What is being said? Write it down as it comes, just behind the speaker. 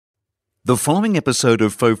The following episode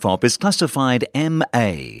of FOFOP is classified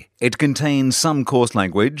MA. It contains some coarse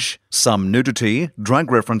language, some nudity,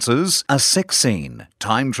 drug references, a sex scene,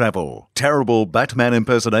 time travel, terrible Batman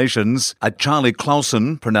impersonations, a Charlie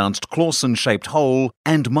Clausen, pronounced Clausen-shaped hole,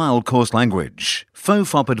 and mild coarse language.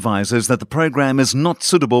 FOFOP advises that the program is not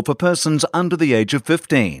suitable for persons under the age of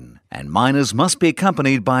 15, and minors must be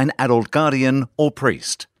accompanied by an adult guardian or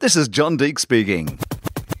priest. This is John Deek speaking.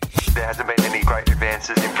 There hasn't been any great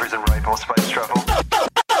advances in prison rape or space travel.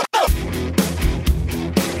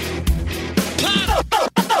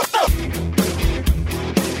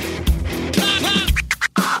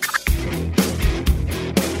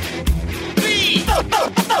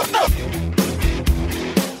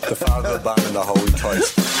 The father, the bun, and the holy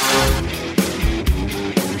toast.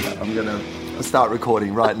 I'm going to start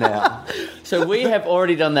recording right now. So we have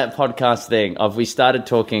already done that podcast thing of we started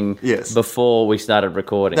talking before we started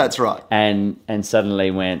recording. That's right. And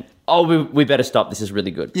suddenly went, we better stop. This is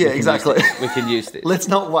really good. Yeah, exactly. We can use this. Let's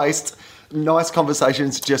not waste nice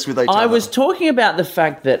conversations just with each other. I was talking about the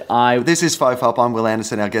fact that This is FOFOP. I'm Will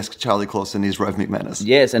Anderson. Our guest, Charlie Clausen, is Rove McManus.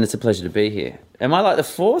 Yes, and it's a pleasure to be here. Am I like the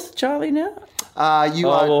fourth Charlie now?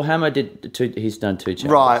 Well, Hammer did two. He's done two Charlies.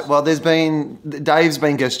 Right. Well, Dave's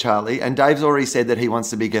been guest Charlie, and Dave's already said that he wants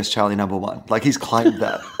to be guest Charlie number one. Like, he's claimed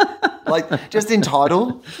that. Like, just in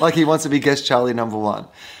title, like he wants to be guest Charlie number one.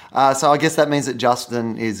 So I guess that means that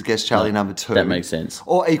Justin is guest Charlie number two. That makes sense.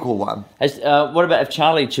 Or equal one. What about if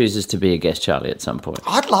Charlie chooses to be a guest Charlie at some point?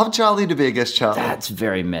 I'd love Charlie to be a guest Charlie. That's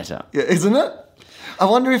very meta. Yeah, isn't it? I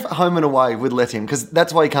wonder if Home and Away would let him, because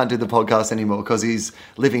that's why he can't do the podcast anymore, because he's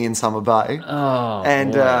living in Summer Bay. Oh,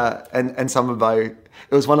 and Summer Bay,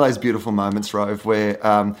 it was one of those beautiful moments, Rove, where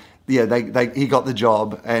he got the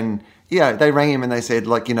job, and they rang him and they said,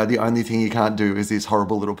 like, the only thing you can't do is this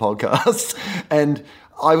horrible little podcast. And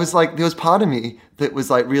I was like, there was part of me that was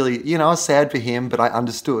like, really, I was sad for him, but I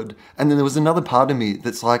understood. And then there was another part of me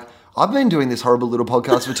that's like, I've been doing this horrible little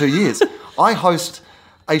podcast for 2 years. I host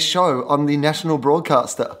a show on the national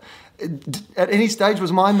broadcaster. At any stage,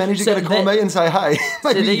 was my manager going to call me and say, hey,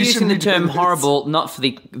 so they're using the term horrible not for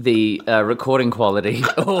the recording quality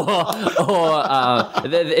or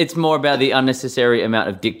it's more about the unnecessary amount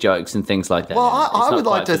of dick jokes and things like that. Well, I would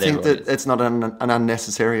like to think that it's not an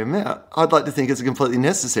unnecessary amount. I'd like to think it's a completely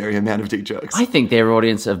necessary amount of dick jokes. I think their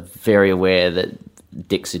audience are very aware that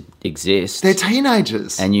dicks exist. They're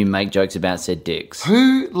teenagers. And you make jokes about said dicks.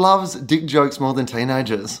 Who loves dick jokes more than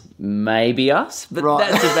teenagers? Maybe us, but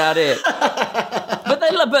that's about it.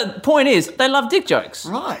 But point is, they love dick jokes.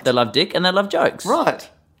 Right. They love dick and they love jokes. Right.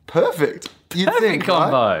 Perfect. Perfect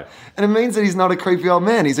combo. Right? And it means that he's not a creepy old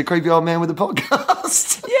man. He's a creepy old man with a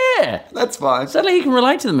podcast. Yeah. That's fine. Suddenly you can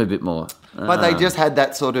relate to them a bit more. But they just had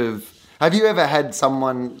that sort of... Have you ever had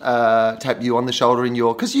someone tap you on the shoulder in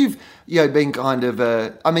your... Because you've been kind of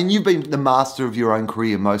you've been the master of your own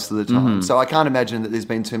career most of the time. Mm-hmm. So I can't imagine that there's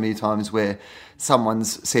been too many times where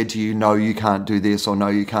someone's said to you, no, you can't do this, or no,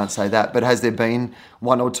 you can't say that. But has there been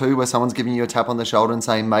one or two where someone's giving you a tap on the shoulder and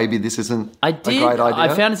saying, maybe this isn't a great idea? I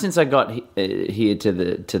found it since I got here to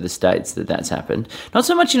the States that's happened. Not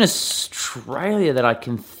so much in Australia that I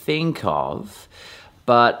can think of,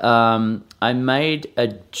 but I made a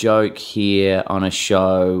joke here on a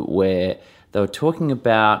show where they were talking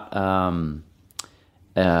about... it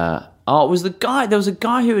was the guy... There was a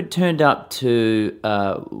guy who had turned up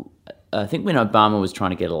to... I think when Obama was trying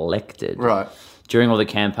to get elected, right, during all the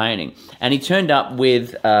campaigning, and he turned up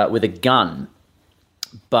with a gun,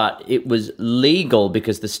 but it was legal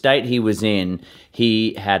because the state he was in,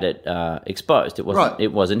 he had it exposed. It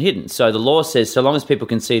wasn't hidden. So the law says, so long as people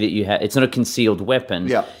can see that it's not a concealed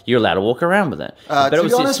weapon, you're allowed to walk around with it. To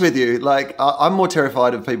be honest with you, like I'm more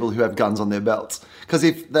terrified of people who have guns on their belts. Because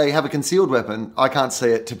if they have a concealed weapon, I can't see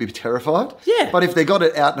it to be terrified. Yeah. But if they got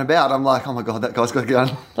it out and about, I'm like, oh my God, that guy's got a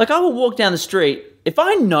gun. Like, I will walk down the street. If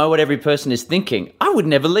I know what every person is thinking, I would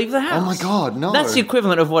never leave the house. Oh my God, no. That's the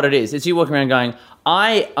equivalent of what it is. It's you walking around going,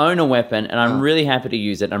 I own a weapon and I'm really happy to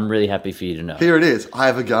use it. I'm really happy for you to know. Here it is. I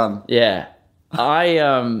have a gun. Yeah. I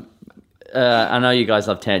know you guys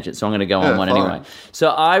love tangents, so I'm going to go on one anyway. So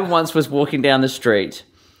I once was walking down the street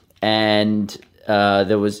and...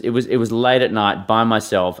 it was late at night by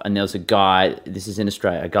myself, and there was a guy, this is in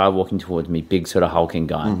Australia, a guy walking towards me, big sort of hulking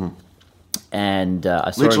guy. Mm-hmm. And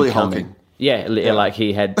I saw literally him coming. hulking. Yeah, like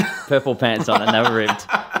he had purple pants on and they were ripped.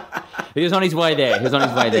 He was on his way there.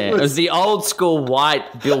 It was the old school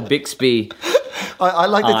white Bill Bixby. I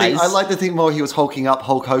like to think more he was hulking up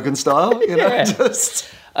Hulk Hogan style, just...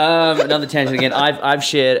 Another tangent again. I've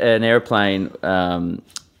shared an airplane,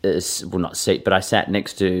 not seat, but I sat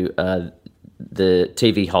next to the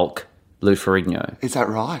TV Hulk Lou Ferrigno. Is that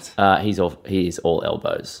right? He is all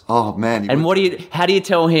elbows. Oh man! And how do you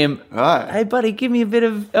tell him? Right. Hey, buddy, give me a bit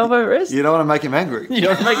of elbow rest. You don't want to make him angry. You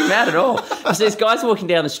don't make him mad at all. So this guy's walking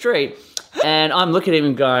down the street, and I'm looking at him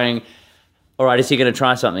and going, all right, is he going to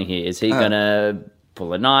try something here? Is he going to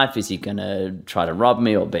pull a knife? Is he going to try to rob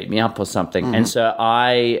me or beat me up or something? Mm-hmm. And so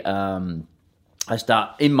I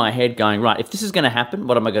start in my head going, right, if this is going to happen,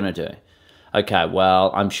 what am I going to do? Okay,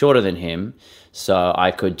 well, I'm shorter than him, so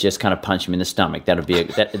I could just kind of punch him in the stomach. That'd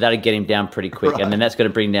get him down pretty quick, right. And then that's going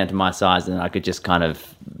to bring him down to my size, and then I could just kind of,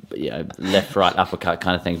 left, right, uppercut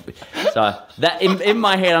kind of thing. So that in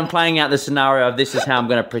my head, I'm playing out the scenario of this is how I'm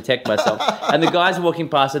going to protect myself. And the guy's walking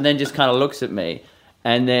past, and then just kind of looks at me,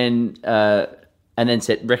 and then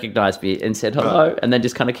recognized me and said hello, right. And then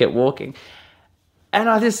just kind of kept walking. And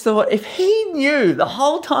I just thought, if he knew the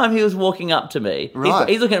whole time he was walking up to me, right.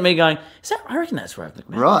 he's looking at me going, I reckon that's Rove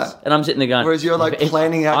McManus. Right. And I'm sitting there going... Whereas you're like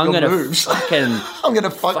planning out your moves. I'm going to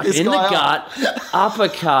fuck this guy in the gut,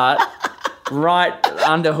 uppercut, right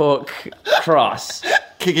underhook, cross.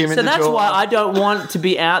 Kick him in the jaw. So that's why I don't want to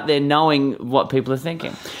be out there knowing what people are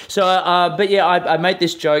thinking. So, I made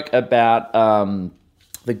this joke about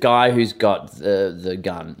the guy who's got the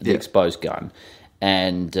gun, the exposed gun.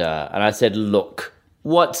 And I said, look...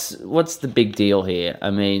 What's the big deal here? I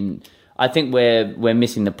mean, I think we're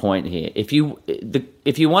missing the point here. If you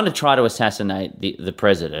want to try to assassinate the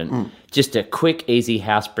president, just a quick, easy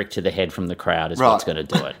house brick to the head from the crowd is what's going to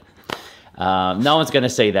do it. No one's going to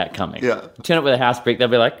see that coming. Yeah. Turn it with a house brick, they'll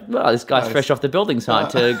be like, well, this guy's fresh off the building site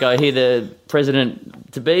to go hear the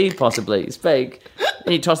president-to-be possibly speak.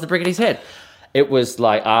 And he tossed the brick at his head. It was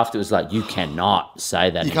like, you cannot say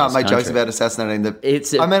that. You can't make jokes about assassinating the...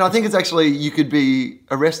 I think it's actually, you could be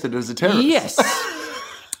arrested as a terrorist. Yes.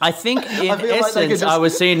 I think in essence, I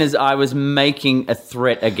was seen as I was making a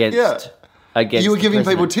threat against you were giving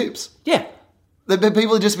people tips. Yeah. The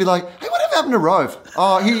people would just be like, hey, whatever happened to Rove?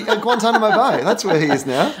 Oh, he at Guantanamo Bay. That's where he is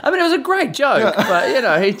now. I mean, it was a great joke,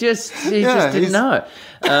 but, he just didn't know.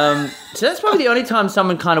 So that's probably the only time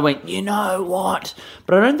someone kind of went, you know what?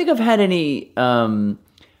 But I don't think I've had any...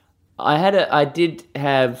 I did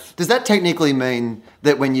have... Does that technically mean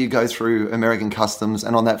that when you go through American customs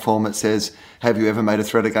and on that form it says, have you ever made a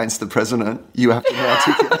threat against the president? You have to now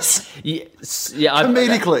tick yes. Yeah.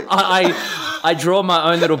 Comedically. I draw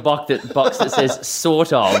my own little box that says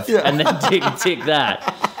sort of, and then tick that.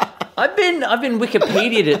 I've been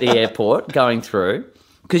Wikipedia'd at the airport going through,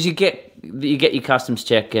 because you get your customs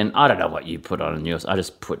check, and I don't know what you put on yours. I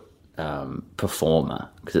just put performer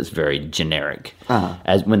because it's very generic.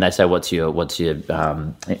 As when they say what's your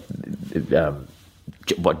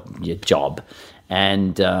job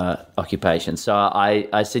and occupation. So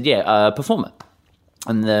I said performer.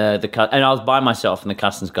 And and I was by myself, and the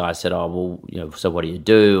customs guy said, "Oh, well, so what do you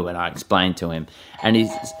do?" And I explained to him, and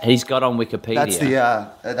he's got on Wikipedia.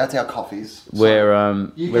 That's our coffees. We're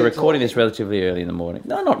recording this relatively early in the morning.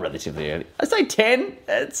 No, not relatively early. I say 10.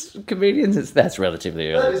 It's comedians. That's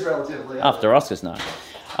relatively early. That is relatively early. After Oscars night.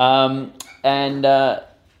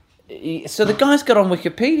 So the guy's got on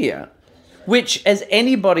Wikipedia, which, as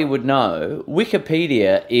anybody would know,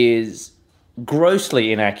 Wikipedia is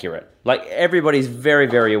grossly inaccurate. Like, everybody's very,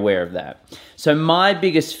 very aware of that. So my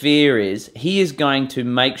biggest fear is he is going to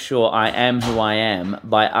make sure I am who I am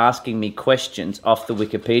by asking me questions off the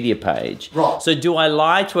Wikipedia page. Right. So do I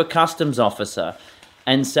lie to a customs officer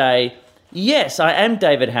and say, yes, I am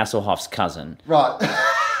David Hasselhoff's cousin? Right.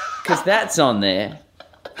 Because that's on there.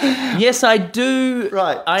 Yes, I do.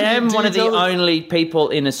 Right. I am one of the only people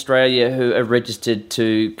in Australia who are registered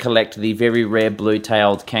to collect the very rare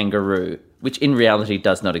blue-tailed kangaroo, which in reality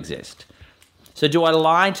does not exist. So do I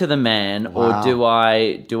lie to the man, or do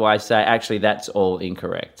I say, actually, that's all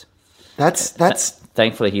incorrect? That's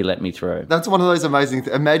Thankfully, he let me through. That's one of those amazing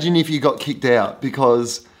things. Imagine if you got kicked out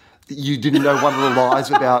because you didn't know one of the lies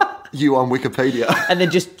about you on Wikipedia. And then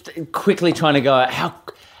just quickly trying to go,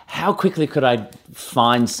 how quickly could I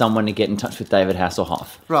find someone to get in touch with David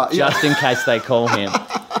Hasselhoff? Right. Just in case they call him.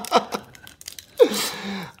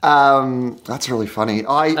 That's really funny.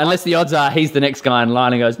 Unless the odds are he's the next guy in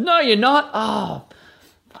line and goes, no, you're not. Oh.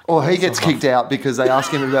 Or he gets kicked out because they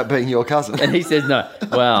ask him about being your cousin. And he says no.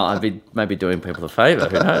 Well, I'd be maybe doing people a favour.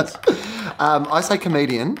 Who knows? I say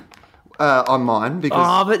comedian on mine because...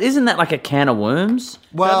 Oh, but isn't that like a can of worms?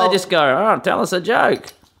 Well, don't they just go, tell us a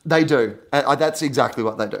joke? They do. That's exactly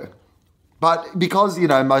what they do. But because,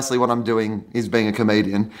 mostly what I'm doing is being a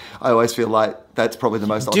comedian, I always feel like that's probably the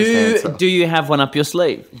most honest answer. Do you have one up your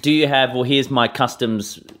sleeve? Do you have, well, here's my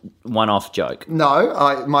customs one-off joke?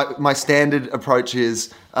 No, my standard approach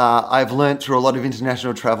is I've learnt through a lot of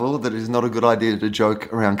international travel that it is not a good idea to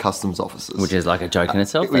joke around customs officers. Which is like a joke in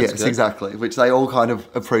itself. That's yes, good. exactly, which they all kind of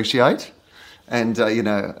appreciate. And,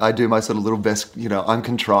 I do my sort of little best, I'm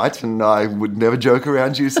contrite and I would never joke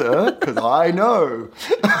around you, sir, because I know.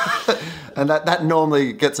 And that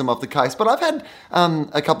normally gets them off the case. But I've had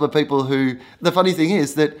a couple of people who, the funny thing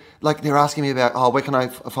is that, like, they're asking me about, where can I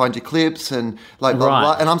find your clips? And, like, blah, blah,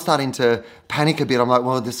 blah. And I'm starting to panic a bit. I'm like,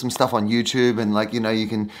 well, there's some stuff on YouTube and, like, you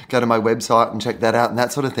can go to my website and check that out and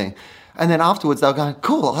that sort of thing. And then afterwards they'll go,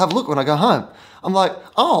 cool, I'll have a look when I go home. I'm like,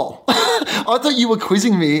 I thought you were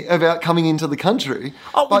quizzing me about coming into the country.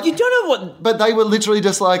 Oh, but you don't know what... But they were literally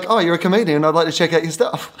just like, you're a comedian, I'd like to check out your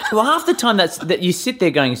stuff. Well, half the time that you sit there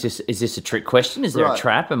going, is this a trick question? Is there Right. a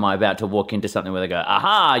trap? Am I about to walk into something where they go,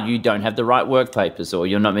 aha, you don't have the right work papers, or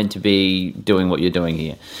you're not meant to be doing what you're doing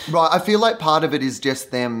here? Right, I feel like part of it is just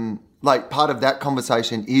them, like part of that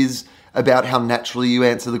conversation is about how naturally you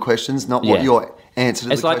answer the questions, not what your answer to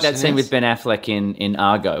the question is. It's like that scene with Ben Affleck in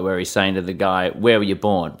Argo where he's saying to the guy, where were you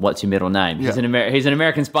born? What's your middle name? Yeah. He's an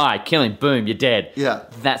American spy. Kill him. Boom, you're dead. Yeah.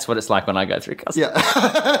 That's what it's like when I go through customs. Yeah.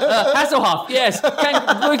 Hasselhoff, yes.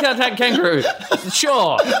 Blue cat kangaroo.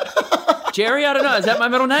 Sure. Jerry, I don't know. Is that my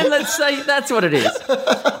middle name? Let's say that's what it is.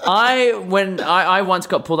 I once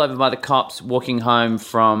got pulled over by the cops walking home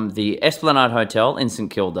from the Esplanade Hotel in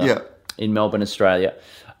St Kilda in Melbourne, Australia.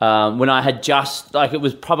 When I had just, like, it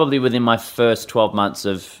was probably within my first 12 months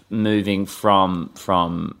of moving from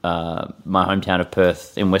my hometown of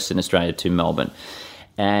Perth in Western Australia to Melbourne.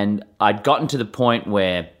 And I'd gotten to the point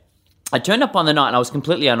where I turned up on the night, and I was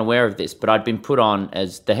completely unaware of this, but I'd been put on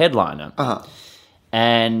as the headliner. Uh-huh.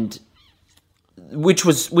 And which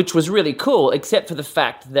was really cool, except for the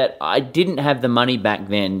fact that I didn't have the money back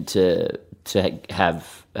then to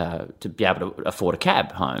be able to afford a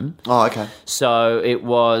cab home. Oh, okay. So it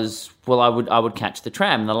was, I would catch the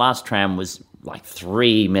tram, and the last tram was like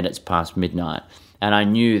 3 minutes past midnight, and I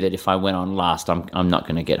knew that if I went on last, I'm not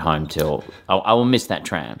going to get home till I will miss that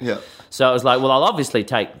tram. Yeah. So I was like, I'll obviously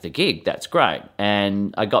take the gig. That's great,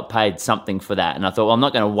 and I got paid something for that, and I thought, I'm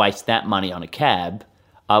not going to waste that money on a cab.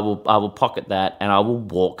 I will pocket that and I will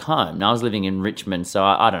walk home. Now, I was living in Richmond, so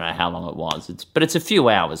I don't know how long it was. But it's a few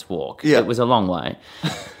hours walk. Yeah. It was a long way.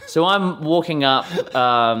 So I'm walking up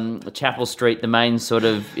Chapel Street, the main sort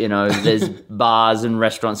of, there's bars and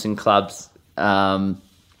restaurants and clubs to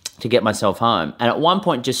get myself home. And at one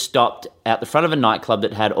point just stopped out the front of a nightclub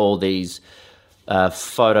that had all these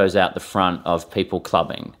photos out the front of people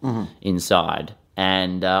clubbing inside.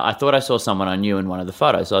 And I thought I saw someone I knew in one of the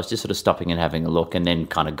photos. So I was just sort of stopping and having a look, and then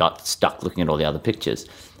kind of got stuck looking at all the other pictures.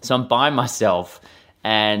 So I'm by myself,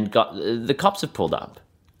 and the cops have pulled up.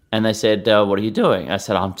 And they said, what are you doing? I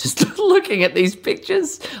said, I'm just looking at these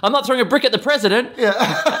pictures. I'm not throwing a brick at the president. Yeah.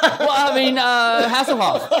 Well, I mean,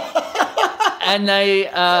 Hasselhoff. And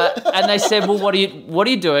they said, well, what are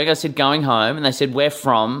you doing? I said, going home. And they said, where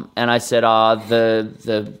from? And I said,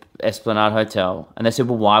 the Esplanade Hotel. And they said,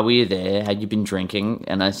 well, why were you there? Had you been drinking?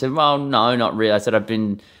 And I said, well, no, not really. I said, I've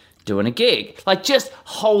been doing a gig. Like, just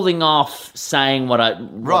holding off saying what I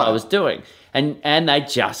was doing. And they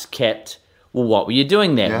just kept, well, what were you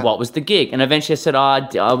doing there? Yeah. What was the gig? And eventually I said,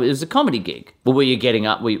 it was a comedy gig. Well, were you getting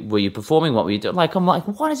up? Were you performing? What were you doing? I'm like,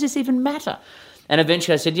 why does this even matter? And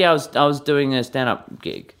eventually I said, yeah, I was doing a stand-up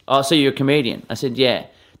gig. Oh, so you're a comedian? I said, yeah.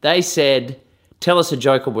 They said, tell us a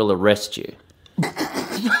joke or we'll arrest you.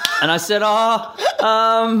 And I said,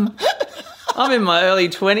 I'm in my early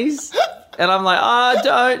 20s. And I'm like,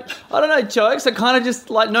 I don't know jokes. I kind of just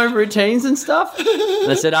know routines and stuff.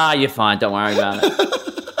 And they said, you're fine. Don't worry about it.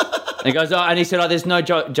 And he goes, and he said, there's no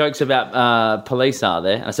jokes about police, are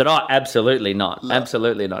there? And I said, absolutely not. No.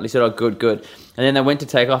 Absolutely not. And he said, good. And then they went to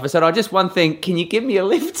take off. I said, just one thing. Can you give me a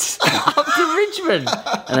lift up to Richmond?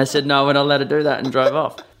 And I said, no, we're not allowed to do that, and drove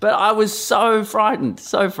off. But I was so frightened.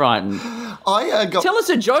 Tell us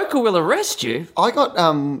a joke or we'll arrest you. I got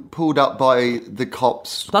pulled up by the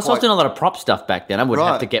cops. Plus, I was doing a lot of prop stuff back then. I wouldn't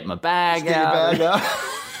have to get my bag out.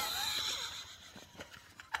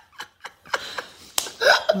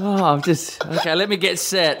 Okay, let me get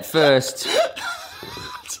set first.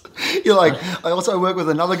 You're like, I also work with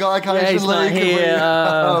another guy occasionally. Yeah, he's not here.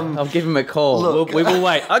 I'll give him a call. Look, we will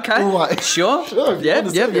wait. Okay. We'll wait. Sure. Yeah,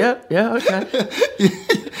 okay.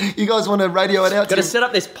 You guys want to radio it out? Got to set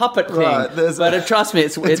up this puppet thing. Right, but trust me,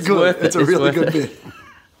 it's good. Worth it. It's a really good bit.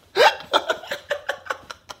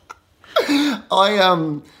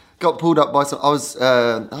 I got pulled up by some...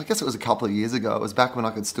 I guess it was a couple of years ago. It was back when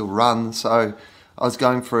I could still run. So I was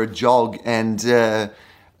going for a jog, and...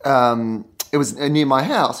 it was near my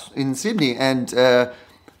house in Sydney, and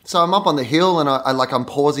So I'm up on the hill and I'm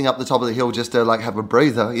pausing up the top of the hill just to like have a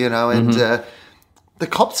breather, you know, and the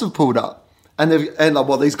cops have pulled up and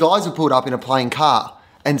these guys have pulled up in a plain car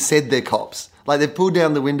and said they're cops. Like they've pulled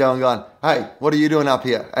down the window and gone, hey, what are you doing up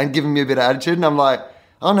here? And giving me a bit of attitude. And I'm like,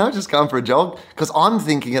 oh no, just going for a jog. Because I'm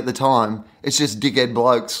thinking at the time, it's just dickhead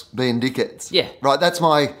blokes being dickheads. Yeah. Right,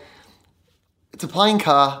 it's a plain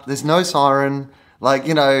car, there's no siren. Like,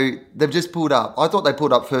 you know, they've just pulled up. I thought they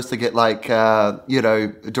pulled up first to get, like, you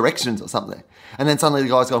know, directions or something. And then suddenly the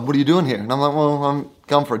guy's going, what are you doing here? And I'm like, well, I'm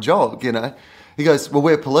going for a jog, you know. He goes, well,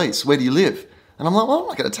 we're police. Where do you live? And I'm like, well, I'm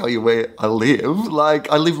not going to tell you where I live. Like,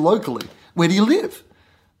 I live locally. Where do you live?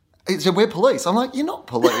 He said, we're police. I'm like, you're not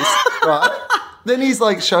police, right? Then he's,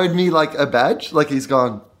 like, showed me, like, a badge. Like, he's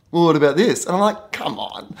gone, well, what about this? And I'm like, come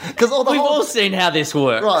on. Because We've all seen how this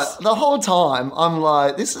works. Right. The whole time, I'm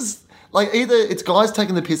like, this is... Like, either it's guys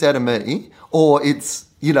taking the piss out of me or it's,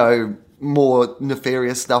 you know, more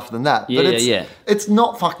nefarious stuff than that. Yeah, but it's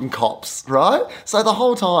not fucking cops, right? So the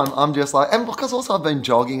whole time I'm just like... And because also I've been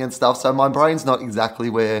jogging and stuff, so my brain's not exactly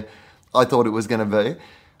where I thought it was going to be.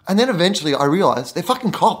 And then eventually I realised they're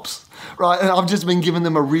fucking cops, right? And I've just been giving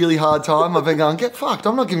them a really hard time. I've been going, get fucked.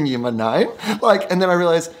 I'm not giving you my name. Like, and then I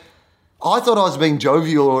realised... I thought I was being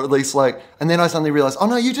jovial or at least like... And then I suddenly realised, oh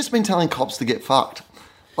no, you've just been telling cops to get fucked.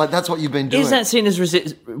 Like, that's what you've been doing. Is that seen as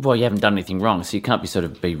well, you haven't done anything wrong, so you can't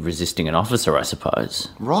be resisting an officer, I suppose.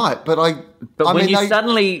 Right, but when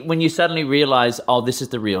you suddenly realise, oh, this is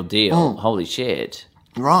the real deal. Holy shit!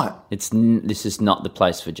 Right, this is not the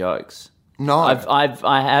place for jokes. No, I've had.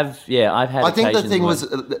 I think the thing was,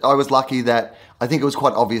 I was lucky that I think it was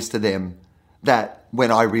quite obvious to them that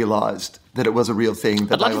when I realised that it was a real thing,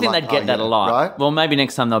 that I'd like to think they'd get that a lot. Right? Well, maybe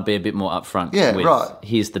next time they'll be a bit more upfront. Yeah, with, right.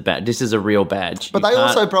 Here's the badge. This is a real badge. But they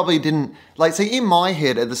also probably didn't like. See, in my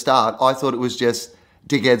head at the start, I thought it was just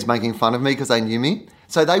dickheads making fun of me because they knew me.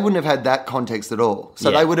 So they wouldn't have had that context at all.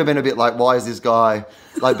 So they would have been a bit like, why is this guy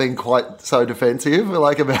like being quite so defensive?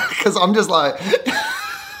 Like about because I'm just like.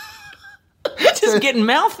 Just getting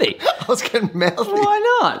mouthy. I was getting mouthy.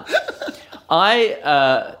 Why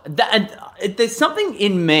not? There's something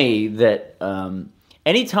in me that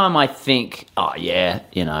anytime I think, oh yeah,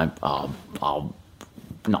 you know, I'll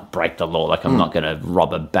not break the law, like I'm not going to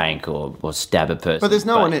rob a bank or stab a person. But there's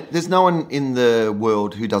no one in the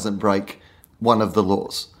world who doesn't break one of the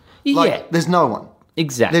laws. Like, there's no one.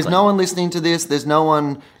 Exactly. There's no one listening to this. There's no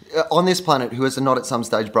one on this planet who has not at some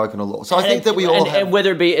stage broken a law. So I think that we all have... And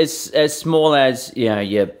whether it be as small as, you know,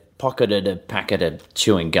 you pocketed a packet of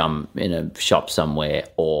chewing gum in a shop somewhere,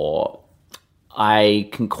 or I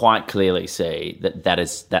can quite clearly see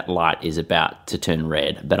that light is about to turn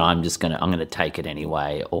red, but I'm going to take it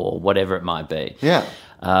anyway, or whatever it might be. Yeah.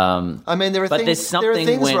 I mean, there are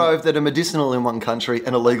things, Rove, that are medicinal in one country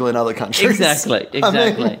and illegal in other countries. Exactly. I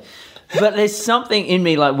mean... But there's something in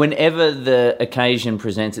me, like whenever the occasion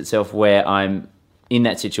presents itself where I'm in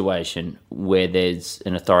that situation where there's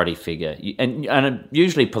an authority figure, and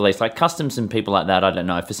usually police, like customs and people like that, I don't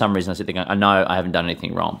know. For some reason, I sit there going, I know I haven't done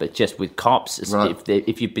anything wrong, but just with cops, right.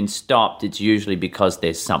 if you've been stopped, it's usually because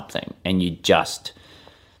there's something, and you just...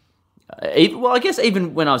 Well, I guess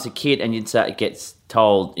even when I was a kid and it gets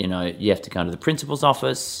told, you know, you have to go to the principal's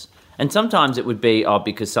office... And sometimes it would be,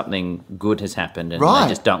 because something good has happened and right. they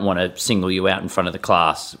just don't want to single you out in front of the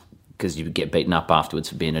class because you would get beaten up afterwards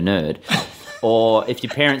for being a nerd. Or if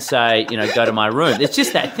your parents say, you know, go to my room. It's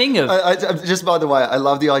just that thing of... just by the way, I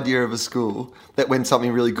love the idea of a school that when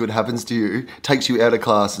something really good happens to you, takes you out of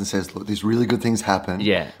class and says, look, these really good things happen.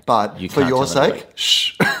 Yeah. But for your sake,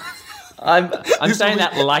 shh. I'm saying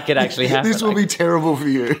that like it actually happened. This will be terrible for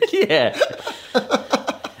you. Yeah.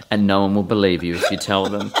 And no one will believe you if you tell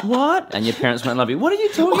them. What? And your parents won't love you. What are you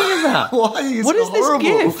talking about? Why is what is horrible?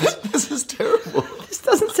 This gift? This is terrible. This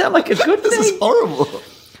doesn't sound like a good thing. This is horrible.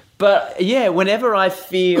 But, yeah, whenever I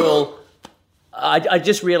feel... I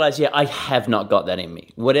just realise, I have not got that in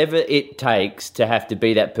me. Whatever it takes to have to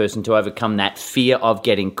be that person to overcome that fear of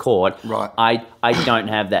getting caught, right. I don't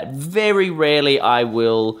have that. Very rarely I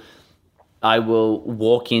will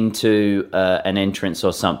walk into an entrance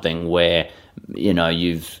or something where... You know,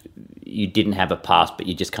 you didn't have a pass, but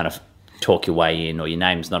you just kind of talk your way in, or your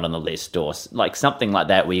name's not on the list, or like something like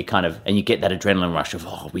that, where you kind of and you get that adrenaline rush of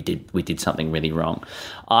we did something really wrong.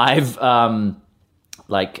 I've gotten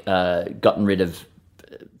rid of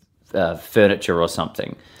furniture or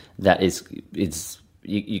something that is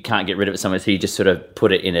you can't get rid of it somewhere, so you just sort of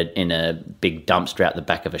put it in a big dumpster out the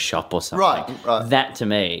back of a shop or something. Right. That to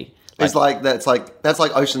me. It's that's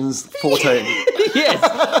like Ocean's 14. Yes,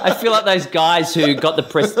 I feel like those guys who got the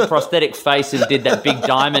prosthetic face and did that big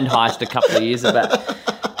diamond heist a couple of years back.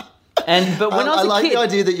 But when I was a like kid, the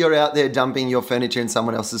idea that you're out there dumping your furniture in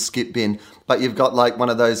someone else's skip bin, but you've got like one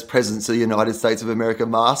of those Presidents of the United States of America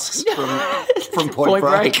masks from Point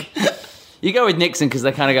Break. You go with Nixon because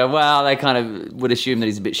they kind of go, well, they kind of would assume that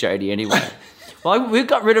he's a bit shady anyway. Well, we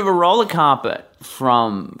got rid of a roller carpet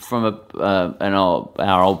from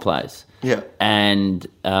our old place. Yeah. And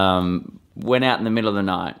went out in the middle of the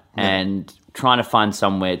night and trying to find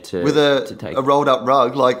somewhere to with take a rolled up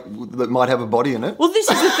rug like that might have a body in it. Well, this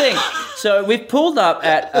is the thing. So we've pulled up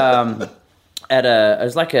at it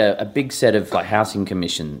was like a big set of like housing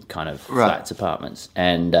commission kind of flats, apartments,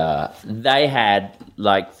 and they had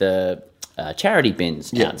like the charity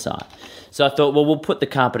bins outside. So I thought, well, we'll put the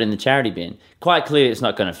carpet in the charity bin. Quite clearly, it's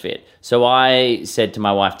not going to fit. So I said to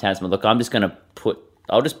my wife, Tasma, look, I'll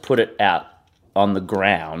just put it out on the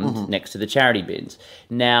ground next to the charity bins.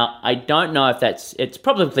 Now, I don't know if it's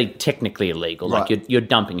probably technically illegal. Right. Like you're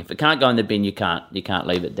dumping. If it can't go in the bin, you can't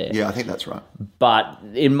leave it there. Yeah, I think that's right. But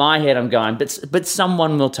in my head, I'm going, but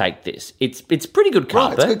someone will take this. It's pretty good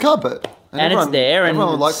carpet. Right, it's good carpet. And it's there, and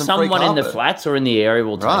like someone in the flats or in the area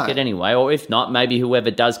will take it anyway. Or if not, maybe whoever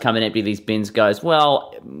does come and empty these bins goes,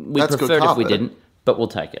 well, we preferred if we didn't, but we'll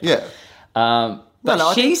take it. Yeah.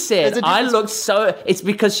 But she said, I look so... It's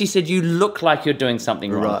because she said, you look like you're doing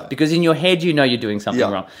something wrong. Right. Because in your head, you know you're doing something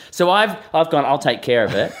wrong. So I've gone, I'll take care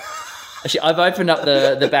of it. I've opened up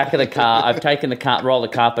the back of the car. I've taken the roll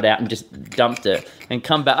of carpet out and just dumped it and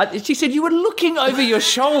come back. She said, you were looking over your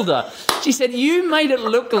shoulder. She said, you made it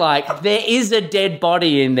look like there is a dead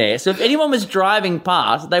body in there. So if anyone was driving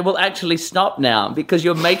past, they will actually stop now because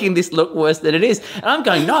you're making this look worse than it is. And I'm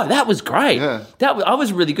going, no, that was great. Yeah. I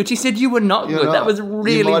was really good. She said, you were not good. That was really,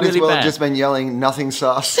 really bad. You might as well have just been yelling, nothing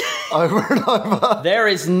sus, over and over. There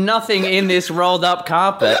is nothing in this rolled up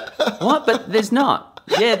carpet. What? But there's not.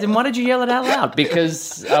 Yeah, then why did you yell it out loud?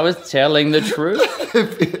 Because I was telling the truth.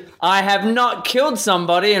 I have not killed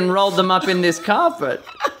somebody and rolled them up in this carpet.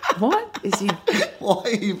 What? Is he... Why are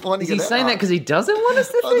you pointing it out? Is he saying that because he doesn't want us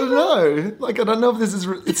to think I don't know. Like, I don't know if this is...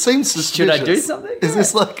 It seems suspicious. Should I do something? Is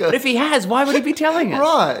this like a... But if he has, why would he be telling us?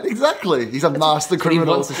 Right, exactly. He's a master criminal.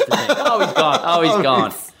 He wants us to think. Oh, he's gone. Oh, he's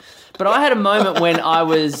gone. But I had a moment when I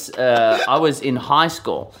was in high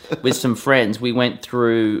school with some friends. We went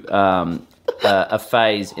through... a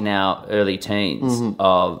phase in our early teens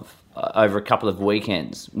of over a couple of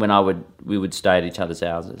weekends when we would stay at each other's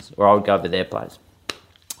houses, or I would go over their place.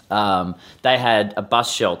 They had a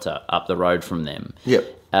bus shelter up the road from them. Yep.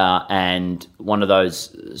 And one of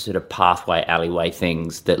those sort of pathway alleyway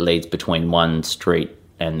things that leads between one street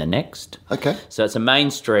and the next. Okay. So it's a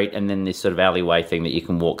main street and then this sort of alleyway thing that you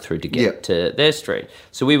can walk through to get to their street.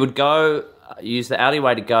 So we would use the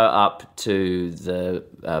alleyway to go up to the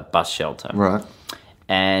bus shelter. Right.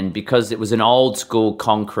 And because it was an old school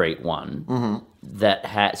concrete one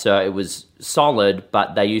so it was solid,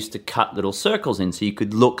 but they used to cut little circles in so you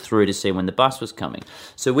could look through to see when the bus was coming.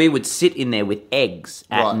 So we would sit in there with eggs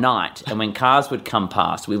at night, and when cars would come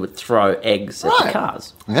past, we would throw eggs at the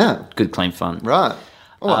cars. Yeah. Good, clean fun. Right.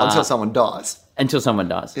 Well, until someone dies. Until someone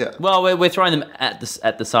dies. Yeah. Well, we're throwing them at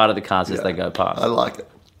the side of the cars as they go past. I like it.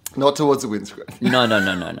 Not towards the windscreen.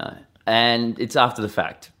 No. And it's after the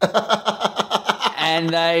fact.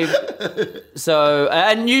 And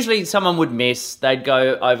and usually someone would miss. They'd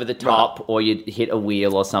go over the top, or you'd hit a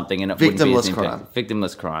wheel or something, and it wouldn't be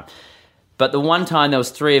victimless crime. But the one time there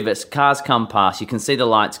was three of us, cars come past, you can see the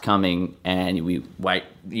lights coming, and we wait.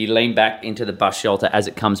 You lean back into the bus shelter as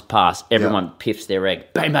it comes past. Everyone piffs their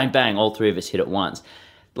egg. Bang, bang, bang. All three of us hit at once.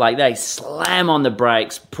 Like they slam on the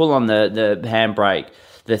brakes, pull on the handbrake.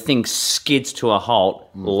 The thing skids to a halt,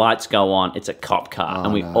 lights go on, it's a cop car,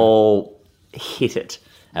 and we all hit it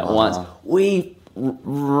at once. We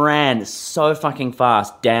ran so fucking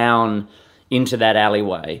fast down into that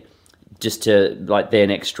alleyway just to like their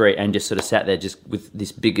next street and just sort of sat there just with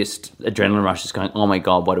this biggest adrenaline rush just going, oh my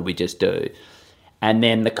God, what did we just do? And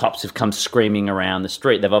then the cops have come screaming around the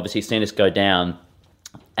street. They've obviously seen us go down.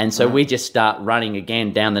 And so we just start running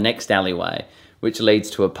again down the next alleyway, which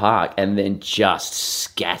leads to a park, and then just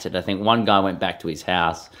scattered. I think one guy went back to his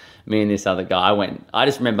house. Me and this other guy I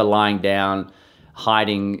just remember lying down,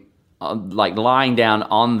 lying down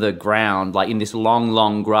on the ground, like in this long,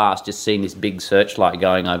 long grass, just seeing this big searchlight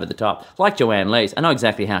going over the top. Like Joanne Lee's. I know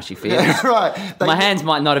exactly how she feels. Yeah, right. My hands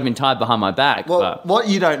might not have been tied behind my back. Well, but what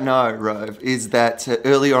you don't know, Rove, is that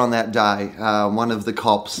earlier on that day, one of the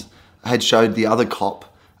cops had showed the other cop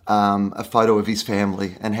a photo of his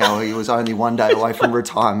family and how he was only one day away from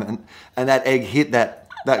retirement, and that egg hit that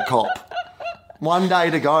cop. One day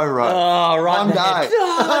to go, right? Oh, right. One day.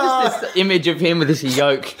 Just this image of him with this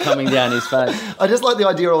yoke coming down his face. I just like the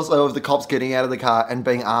idea also of the cops getting out of the car and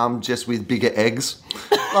being armed just with bigger eggs.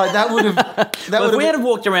 Like that would have. Well, if we had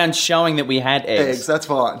walked around showing that we had eggs, that's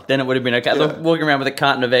fine. then it would have been okay. Yeah. Look, walking around with a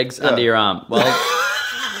carton of eggs under your arm. Well,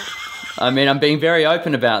 I mean, I'm being very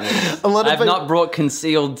open about this. I've not brought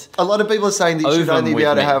concealed. A lot of people are saying that you should ovum only be with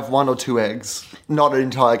able to me. have 1 or 2 eggs, not an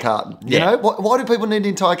entire carton. You Yeah. know? Why do people need an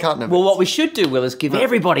entire carton of Well, eggs? what we should do, Will, is give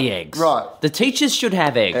everybody eggs. Right. The teachers should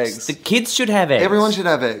have eggs. The kids should have eggs. Everyone should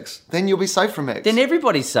have eggs. Then you'll be safe from eggs. Then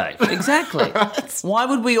everybody's safe. Exactly. Why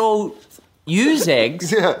would we all use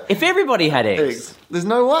eggs if everybody had eggs? There's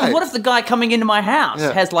no way. And what if the guy coming into my house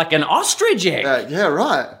has like an ostrich egg? Yeah,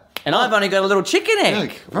 right. And I've only got a little chicken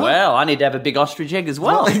egg. Right. Well, I need to have a big ostrich egg as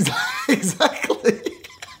well. Exactly.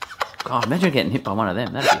 God, imagine getting hit by one of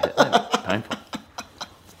them. That'd be painful.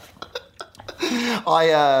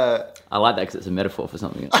 I like that because it's a metaphor for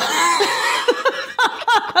something else.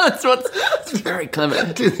 It's very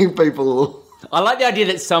clever. Do you think people... I like the idea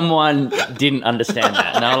that someone didn't understand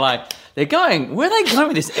that. And they were like, where are they going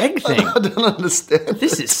with this egg thing? I don't understand.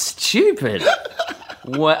 This is stupid.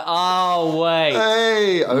 Oh, wait.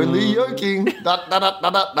 Hey, only yoking. Da, da, da, da,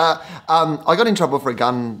 da, da. I got in trouble for a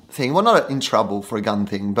gun thing. Well, not in trouble for a gun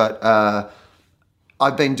thing, but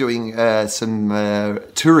I've been doing some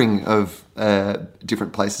touring of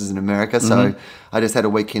different places in America. So I just had a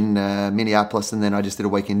week in Minneapolis, and then I just did a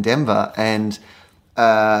week in Denver. And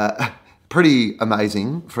pretty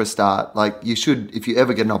amazing for a start. Like, you should, if you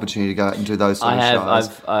ever get an opportunity to go out and do those sort of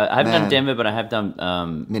shows. I haven't done Denver, but I have done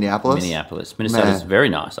Minneapolis. Minnesota's very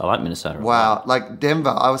nice. I like Minnesota. Wow, like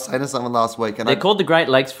Denver. I was saying to someone last week, and they're called the Great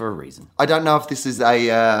Lakes for a reason. I don't know if this is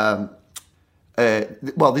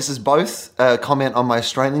this is both a comment on my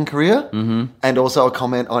Australian career and also a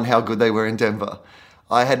comment on how good they were in Denver.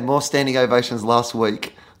 I had more standing ovations last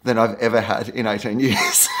week than I've ever had in 18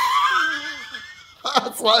 years.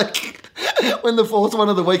 It's like when the fourth one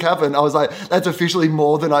of the week happened, I was like, that's officially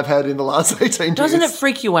more than I've had in the last 18 years. Doesn't it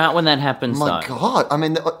freak you out when that happens, My God. I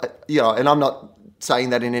mean, and I'm not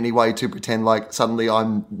saying that in any way to pretend like suddenly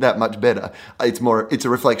I'm that much better. It's a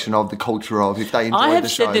reflection of the culture of if they enjoy the show, I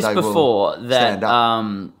have said this before, that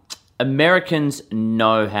Americans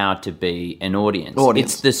know how to be an audience.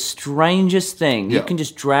 It's the strangest thing. You can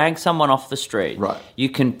just drag someone off the street. Right. You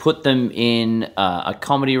can put them in a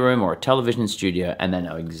comedy room or a television studio, and they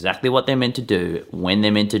know exactly what they're meant to do, when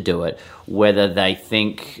they're meant to do it, whether they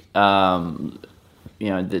think that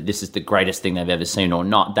this is the greatest thing they've ever seen or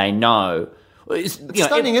not. They know. It's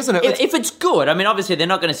stunning, isn't it? If it's good, I mean, obviously they're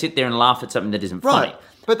not going to sit there and laugh at something that isn't funny.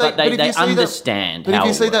 But they understand how But if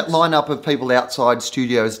you see it works. that lineup of people outside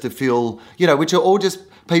studios to feel, which are all just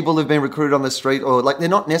people who've been recruited on the street, or like they're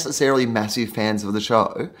not necessarily massive fans of the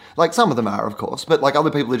show. Like some of them are, of course, but like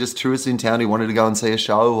other people are just tourists in town who wanted to go and see a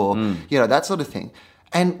show or, that sort of thing.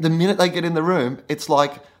 And the minute they get in the room, it's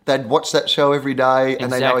like they'd watch that show every day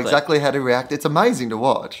and they know exactly how to react. It's amazing to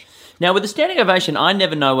watch. Now, with the standing ovation, I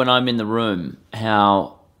never know when I'm in the room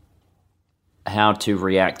how to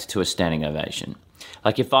react to a standing ovation.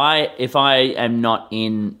 Like if I am not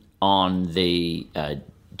in on the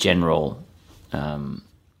general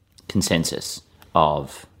consensus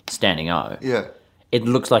of standing O, it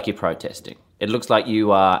looks like you're protesting. It looks like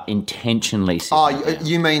you are intentionally sitting down.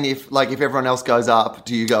 You mean if everyone else goes up,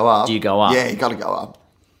 do you go up? Do you go up? Yeah, you got to go up.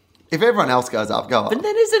 If everyone else goes up, go up. But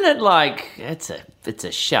then isn't it like it's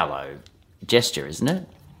a shallow gesture, isn't it?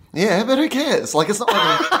 Yeah, but who cares? Like, it's not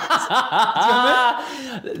like...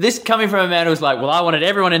 This coming from a man who's like, well, I wanted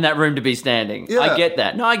everyone in that room to be standing. Yeah. I get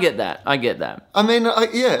that. No, I get that. I mean,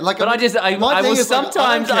 Like, but I will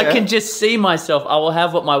sometimes I can just see myself. I will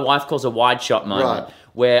have what my wife calls a wide shot moment,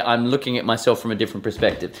 where I'm looking at myself from a different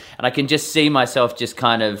perspective. And I can just see myself just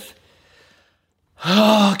kind of,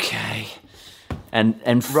 okay,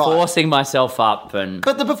 and forcing myself up.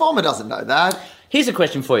 But the performer doesn't know that. Here's a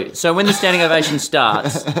question for you. So when the standing ovation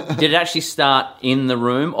starts, did it actually start in the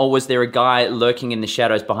room, or was there a guy lurking in the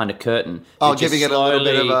shadows behind a curtain? Giving it a little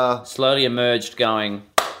bit of a... Slowly emerged going...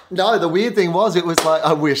 No, the weird thing was, it was like,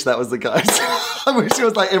 I wish that was the case. I wish it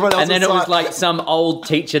was like everyone else. And then it was like some old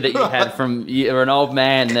teacher that you had or an old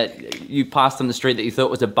man that you passed on the street that you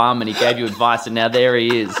thought was a bum, and he gave you advice, and now there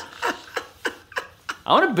he is.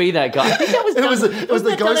 I want to be that guy. I think that was done, it was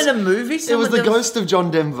the ghost in a movie. It was the ghost of John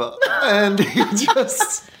Denver, and he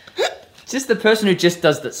just the person who just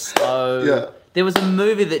does that slow. Yeah. There was a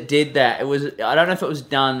movie that did that. It was, I don't know if it was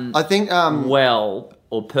done. I think well.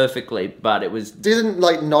 or perfectly, but it was... Didn't,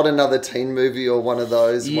 like, Not Another Teen Movie or one of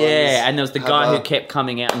those ones and there was the guy who kept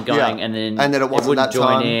coming out and going, and then it wasn't wouldn't that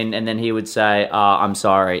join time. in, and then he would say, I'm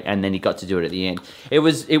sorry, and then he got to do it at the end. It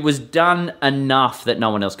was done enough that no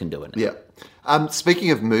one else can do it. Yeah.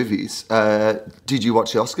 Speaking of movies, did you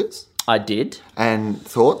watch the Oscars? I did. And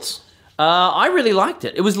thoughts? I really liked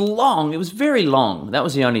it. It was long. It was very long. That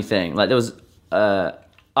was the only thing. Like, there was...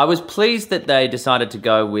 I was pleased that they decided to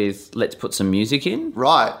go with let's put some music in.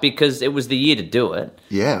 Right. Because it was the year to do it.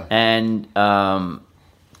 Yeah. And and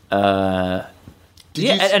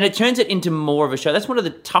it turns it into more of a show. That's one of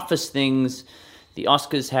the toughest things the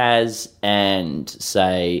Oscars has and,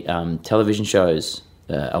 say, television shows,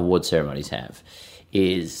 award ceremonies have,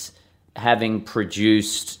 is having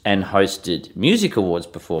produced and hosted music awards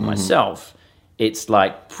before myself. It's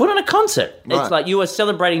like, put on a concert. Right. It's like you are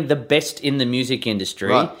celebrating the best in the music industry.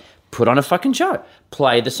 Right. Put on a fucking show.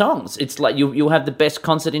 Play the songs. It's like you'll have the best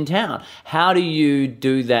concert in town. How do you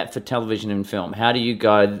do that for television and film? How do you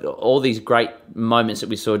go, all these great moments that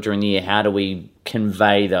we saw during the year, how do we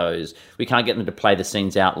convey those? We can't get them to play the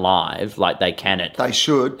scenes out live like they can at... They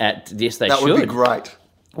should. Yes, they that should. That would be great.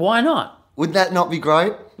 Why not? Would that not be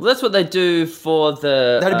great? Well, that's what they do for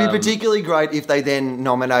the... That'd be particularly great if they then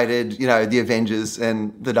nominated, the Avengers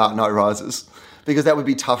and The Dark Knight Rises, because that would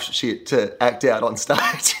be tough shit to act out on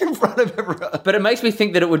stage in front of everyone. But it makes me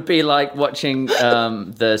think that it would be like watching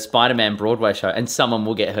the Spider-Man Broadway show and someone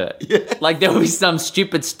will get hurt. Yeah. Like there will be some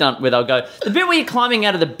stupid stunt where they'll go, the bit where you're climbing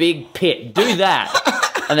out of the big pit, do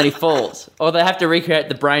that. And then he falls. Or they have to recreate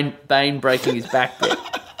the Bane breaking his back bit.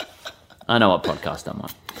 I know what podcast I'm on.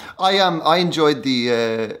 I enjoyed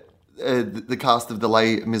the cast of the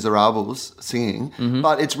Les Miserables singing,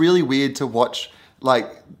 but it's really weird to watch like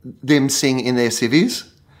them sing in their civvies.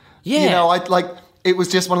 Yeah, it was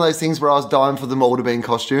just one of those things where I was dying for them all to be in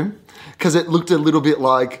costume because it looked a little bit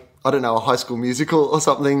like, I don't know, a High School Musical or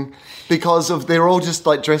something, because they're all just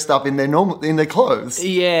like dressed up in their clothes.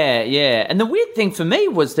 Yeah, yeah. And the weird thing for me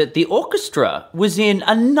was that the orchestra was in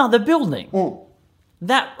another building. Mm.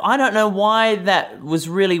 That, I don't know why that was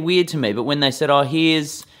really weird to me, but when they said,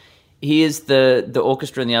 here's the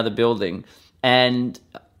orchestra in the other building, and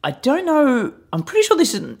I don't know, I'm pretty sure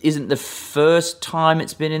this isn't the first time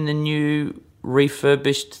it's been in the new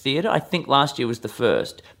refurbished theatre. I think last year was the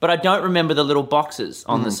first, but I don't remember the little boxes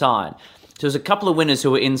on the side. So there's a couple of winners who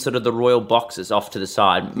were in sort of the royal boxes off to the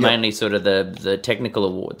side, mainly sort of the technical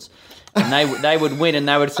awards. And they would win and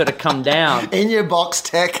they would sort of come down. In your box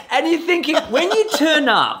tech. And you're thinking, when you turn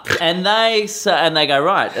up and they go,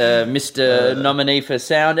 right, Mr. Nominee for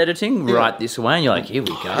sound editing, right this way. And you're like, here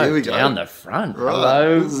we go, down the front. Right.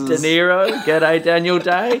 Hello, De Niro. G'day, Daniel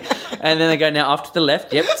Day. And then they go, now off to the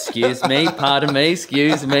left. Yep, excuse me, pardon me,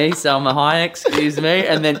 excuse me, Salma Hayek, excuse me.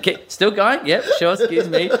 And then still going, yep, sure, excuse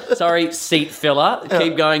me. Sorry, seat filler.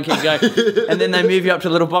 Keep going. And then they move you up to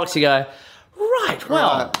a little box, you go, right,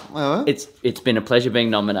 well, it's been a pleasure being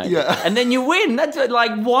nominated. Yeah. And then you win. That's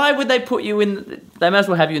like, why would they put you in... They might as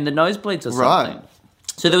well have you in the nosebleeds or something. Right.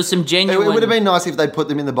 So there was some genuine... It would have been nice if they'd put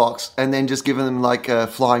them in the box and then just given them like a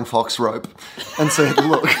flying fox rope and said,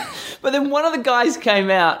 look... But then one of the guys came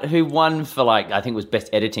out who won for I think it was Best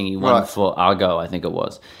Editing. He won for Argo, I think it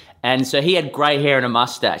was. And so he had grey hair and a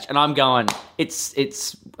mustache. And I'm going, it's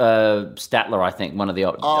Statler, I think, one of the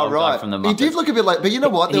old guy from the Muppets. He did look a bit like... But you know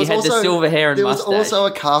what? He had the silver hair and mustache. There was also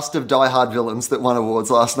a cast of Die Hard villains that won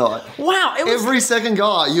awards last night. Wow. Every second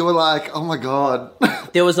guy, you were like, oh my God.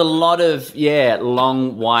 There was a lot of,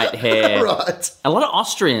 long white hair. Right. A lot of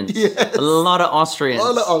Austrians. Yes. A lot of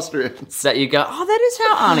Austrians. That you go, that is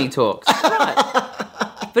how Arnie talks. Right.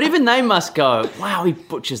 But even they must go, wow, he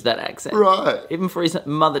butchers that accent. Right. Even for his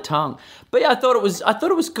mother tongue. But yeah, I thought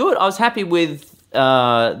it was good. I was happy with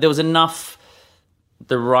there was enough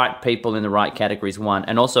the right people in the right categories won,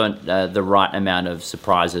 and also the right amount of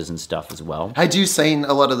surprises and stuff as well. Had you seen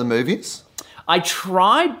a lot of the movies? I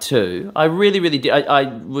tried to. I really, really did. I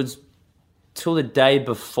was till the day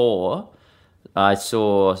before. I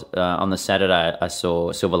saw on the Saturday. I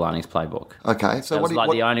saw Silver Linings Playbook. Okay, so that was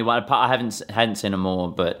the only one. I hadn't seen them all,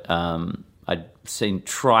 but I'd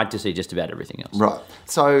tried to see just about everything else. Right.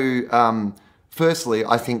 So, firstly,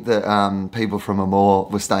 I think that people from Amor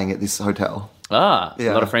were staying at this hotel. A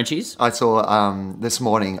lot of Frenchies. I saw this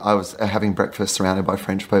morning. I was having breakfast surrounded by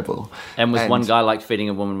French people, and was one guy feeding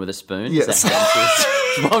a woman with a spoon? Yes.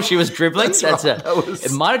 While she was dribbling.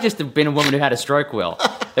 It might have just been a woman who had a stroke.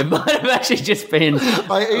 It might have actually just been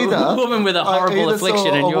a woman with a horrible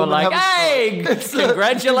affliction, and you're like, "Hey,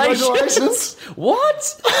 congratulations!"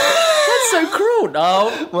 What? That's so cruel.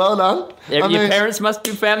 No. Well done. Your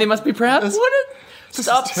family must be proud.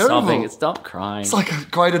 Stop terrible. sobbing. Stop crying. It's like a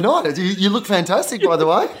greater night. You look fantastic, by the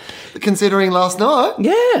way, considering last night.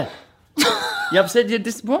 Yeah. You upset? You're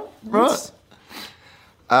disappointed? Right.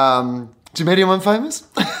 Did you meet anyone famous?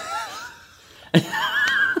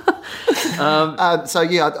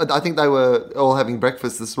 I think they were all having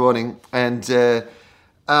breakfast this morning. And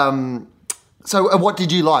so what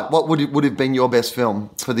did you like? What would have been your best film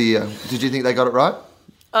for the year? Did you think they got it right?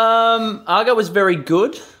 Argo was very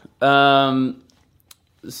good. I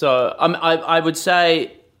would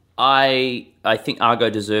say I think Argo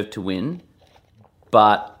deserved to win,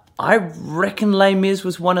 but I reckon Les Mis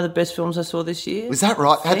was one of the best films I saw this year. Is that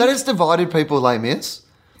right? That has divided people, Les Mis.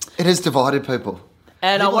 It has divided people.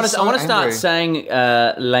 And people I want to start angry. saying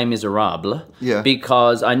Les Miserables, Yeah.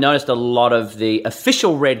 because I noticed a lot of the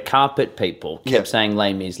official red carpet people kept saying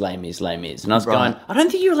Les Mis, Les Mis, Les Mis. And I was going, I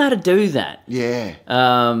don't think you're allowed to do that. Yeah.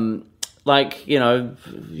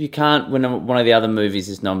 You can't, when one of the other movies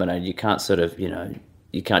is nominated, you can't sort of,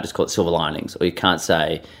 you can't just call it Silver Linings, or you can't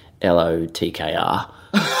say LOTKR.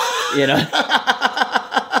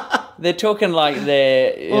 They're talking like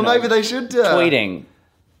they're, Maybe they should tweeting.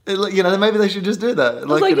 Maybe they should just do that.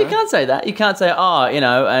 You can't say that. You can't say,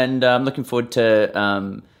 and I'm looking forward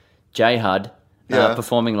to J Hud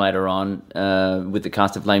performing later on with the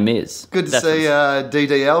cast of Les Mis. Good to see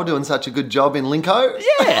DDL doing such a good job in Linko.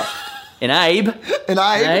 Yeah. In Abe. In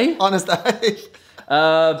Abe. Honest Abe.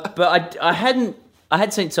 But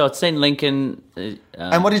I'd seen Lincoln.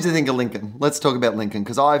 And what did you think of Lincoln? Let's talk about Lincoln,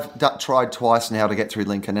 because I've tried twice now to get through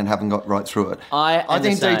Lincoln and haven't got right through it. I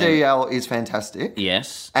think DDL is fantastic.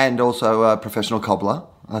 Yes. And also a professional cobbler.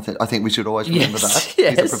 I think we should always remember that.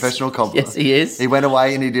 Yes. He's a professional cobbler. Yes, he is. He went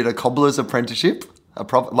away and he did a cobbler's apprenticeship.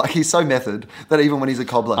 He's so method that even when he's a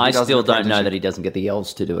cobbler, I he does still an don't know apprenticeship. that he doesn't get the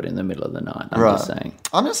elves to do it in the middle of the night. I'm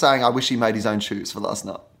just saying. I wish he made his own shoes for last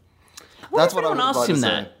night. That's what I would asks like him to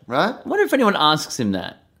that. say, right? I wonder if anyone asks him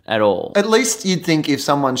that at all. At least you'd think if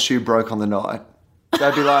someone's shoe broke on the night,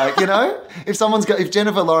 they'd be like, if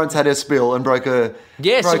Jennifer Lawrence had her spill and broke her,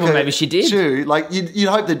 maybe she did. Shoe, you'd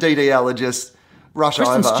hope the DDL would just rush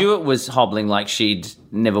Kristen over. Stewart was hobbling like she'd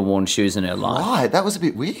never worn shoes in her life. Right, that was a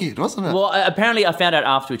bit weird, wasn't it? Well, apparently I found out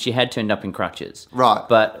afterwards she had turned up in crutches. Right.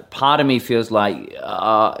 But part of me feels like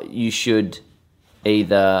you should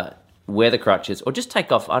either wear the crutches or just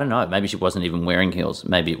take off. I don't know. Maybe she wasn't even wearing heels.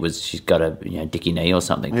 Maybe it was she's got a dicky knee or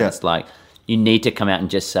something. Yeah. It's like you need to come out and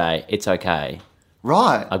just say it's okay.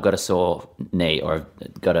 Right. I've got a sore knee or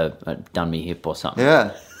I've got a done me hip or something.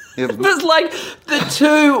 Yeah. There's like the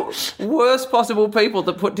two worst possible people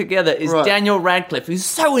to put together is Daniel Radcliffe, who's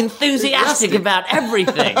so enthusiastic about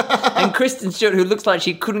everything, and Kristen Stewart, who looks like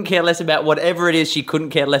she couldn't care less about whatever it is she couldn't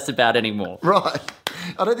care less about anymore. Right.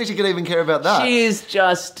 I don't think she could even care about that. She is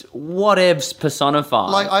just whatevs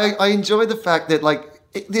personified. I enjoy the fact that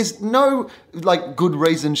there's no good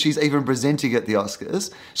reason she's even presenting at the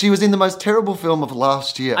Oscars. She was in the most terrible film of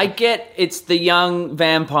last year. I get it's the young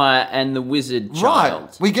vampire and the wizard child.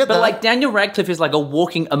 Right, we get that. But Daniel Radcliffe is like a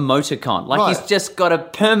walking emoticon. He's just got a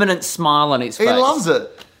permanent smile on his face. He loves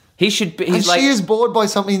it. He should be. And she is bored by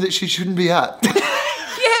something that she shouldn't be at.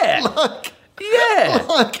 Yeah.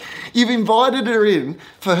 Yeah. You've invited her in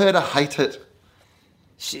for her to hate it.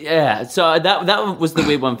 Yeah, so that was the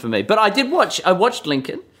weird one for me. But I watched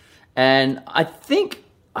Lincoln, and I think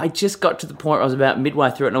I just got to the point where I was about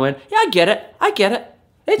midway through it, and I went, yeah, I get it.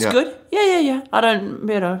 It's good. Yeah. I don't,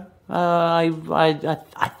 I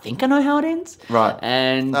think I know how it ends. Right.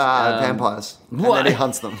 And vampires. And then he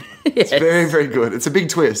hunts them. Yes. It's very, very good. It's a big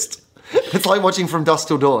twist. It's like watching From Dusk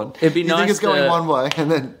Till Dawn. It'd be you nice think it's going one way,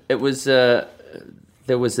 and then... It was,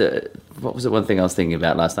 what was the one thing I was thinking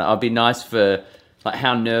about last night? It'd be nice for...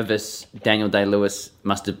 how nervous Daniel Day-Lewis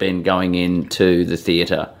must have been going into the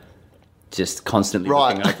theatre, just constantly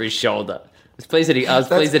looking over his shoulder. I was pleased that he...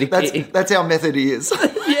 That's how method he is.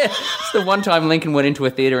 Yeah, it's the one time Lincoln went into a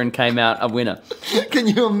theatre and came out a winner. Can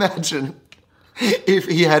you imagine if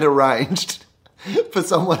he had arranged for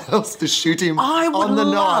someone else to shoot him on the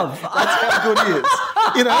night? That's how good he is.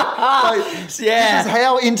 This is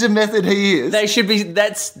how into method he is. They should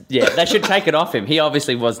take it off him. He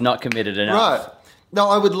obviously was not committed enough. Right. No,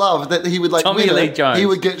 I would love that he would Tommy win Lee it, Jones. he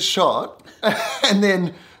would get shot, and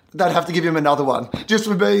then they'd have to give him another one just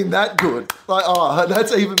for being that good.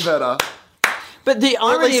 That's even better. But the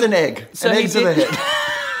or at least an egg. An egg to the head.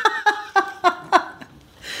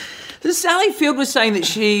 So Sally Field was saying that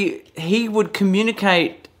he would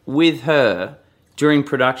communicate with her during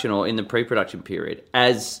production or in the pre-production period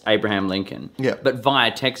as Abraham Lincoln, but via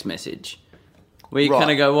text message, where you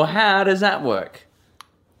kind of go, well, how does that work?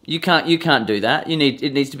 You can't do that.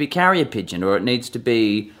 It needs to be carrier pigeon, or it needs to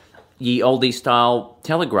be ye oldie style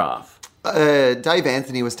telegraph. Dave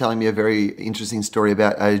Anthony was telling me a very interesting story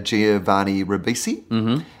about Giovanni Ribisi,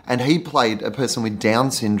 and he played a person with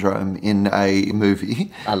Down syndrome in a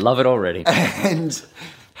movie. I love it already. And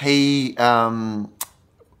he,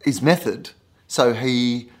 his method, so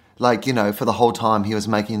he, like, you know, for the whole time he was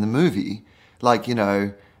making the movie, like, you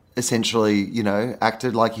know, essentially, you know,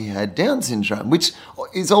 acted like he had Down syndrome, which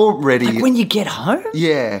is already... Like when you get home?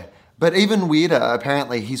 Yeah. But even weirder,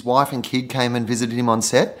 apparently his wife and kid came and visited him on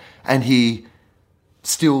set, and he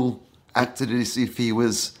still acted as if he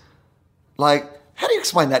was, like, how do you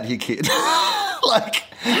explain that to your kid? Like...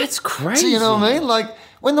 That's crazy. Do you know what I mean? Like,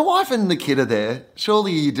 when the wife and the kid are there,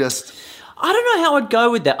 surely you just... I don't know how I'd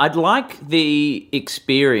go with that. I'd like the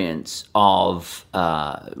experience of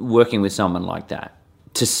working with someone like that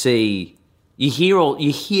to see...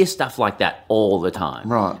 You hear stuff like that all the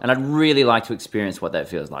time. Right. And I'd really like to experience what that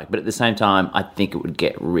feels like. But at the same time, I think it would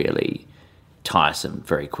get really tiresome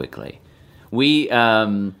very quickly. We...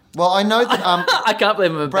 Well, I know that... I can't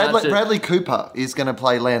believe I'm about to... Bradley Cooper is going to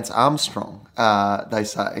play Lance Armstrong, they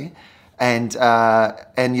say. And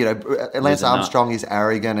you know, Lance Armstrong is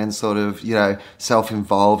arrogant and sort of, you know,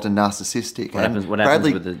 self-involved and narcissistic. What happens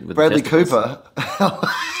with the Bradley testicles? Cooper...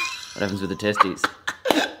 What happens with the testes?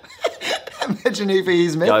 Imagine if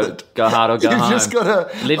he's method. Go hard or go home. You've just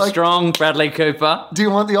got to... Live strong, Bradley Cooper. Do you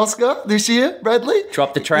want the Oscar this year, Bradley?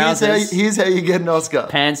 Drop the trousers. Here's how you get an Oscar.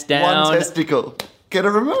 Pants down. One testicle. Get it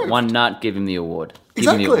removed. One nut, give him the award.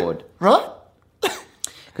 Exactly. Give him the award. Right?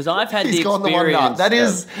 Because I've had He's the gone experience... the one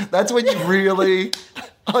nut. That's when you really...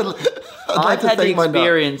 I've had the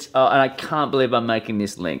experience, and I can't believe I'm making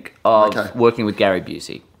this link, of working with Gary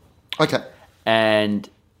Busey. Okay. And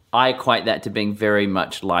I equate that to being very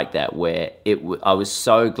much like that, where I was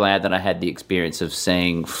so glad that I had the experience of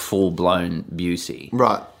seeing full-blown Busey.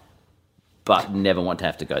 Right. But never want to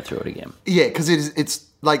have to go through it again. Yeah, because it's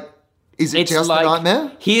like... Is it just like, a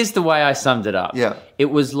nightmare? Here's the way I summed it up. Yeah. It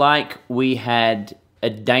was like we had a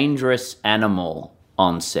dangerous animal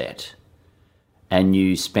on set, and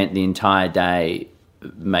you spent the entire day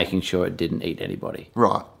making sure it didn't eat anybody.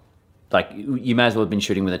 Right. Like, you may as well have been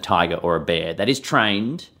shooting with a tiger or a bear that is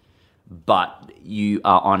trained, but you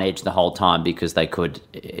are on edge the whole time because they could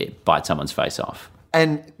bite someone's face off.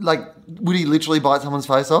 And, like, would he literally bite someone's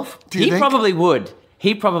face off? Do you think? Probably would.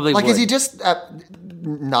 He probably would. Like, is he just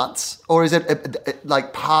nuts? Or is it,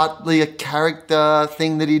 like, partly a character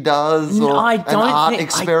thing that he does? Or an art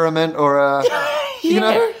experiment? Or a... You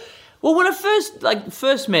know? Well, when I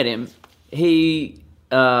first met him, he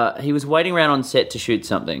was waiting around on set to shoot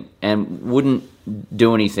something and wouldn't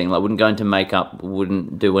do anything, like wouldn't go into makeup,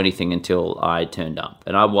 wouldn't do anything until I turned up.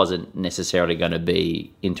 And I wasn't necessarily going to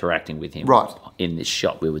be interacting with him in this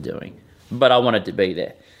shot we were doing. But I wanted to be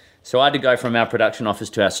there. So I had to go from our production office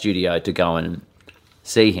to our studio to go and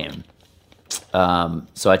see him.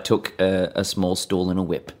 So I took a small stool and a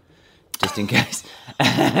whip, just in case.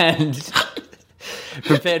 And...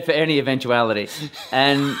 prepared for any eventuality.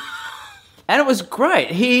 And it was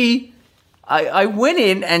great. I went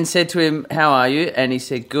in and said to him, "How are you?" And he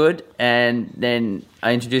said, "Good." And then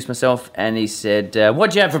I introduced myself and he said,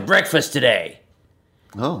 "What'd you have for breakfast today?"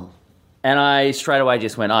 Oh. And I straight away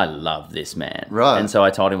just went, "I love this man." Right. And so I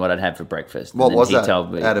told him what I'd had for breakfast. What and then was he that?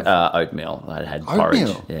 told me oatmeal. I'd had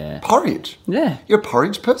porridge. Yeah. Porridge? Yeah. You're a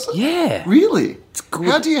porridge person? Yeah. Really? It's good.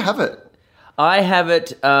 How do you have it? I have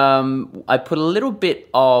it, I put a little bit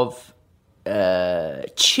of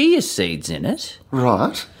chia seeds in it.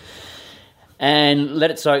 Right. And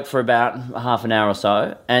let it soak for about half an hour or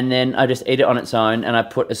so. And then I just eat it on its own, and I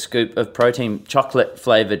put a scoop of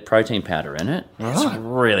chocolate-flavoured protein powder in it. Right. It's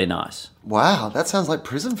really nice. Wow, that sounds like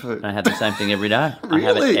prison food. And I have the same thing every day. Really? I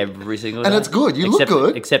have it every single day. And it's good. You look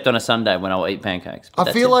good. Except on a Sunday when I'll eat pancakes.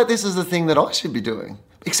 I feel like this is the thing that I should be doing.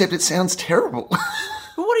 Except it sounds terrible.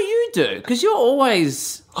 But what do you do? Because you're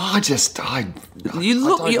always... I don't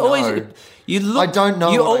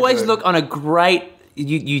know. You always look on a great...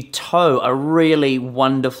 You toe a really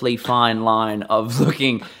wonderfully fine line of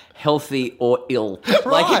looking healthy or ill. Right.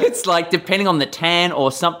 Like, it's like depending on the tan or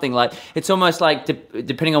something. Like, it's almost like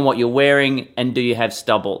depending on what you're wearing and do you have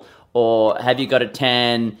stubble, or have you got a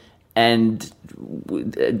tan and...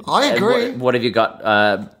 I agree. What have you got?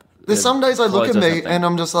 There's some days I look at me and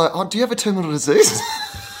I'm just like, oh, do you have a terminal disease?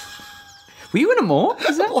 Were you in a mall?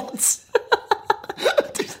 Is that Once.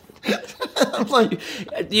 I'm like,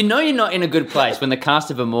 you know you're not in a good place when the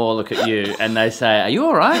cast of a mall look at you and they say, "Are you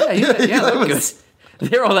all right? Are you, yeah, look good."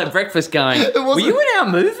 They're all at breakfast going, "Were you in our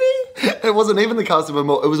movie?" It wasn't even the cast of a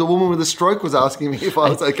more. It was a woman with a stroke was asking me if I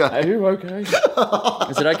was okay. Are you okay?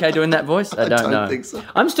 Is it okay doing that voice? I don't know. think so.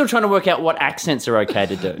 I'm still trying to work out what accents are okay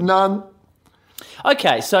to do. None.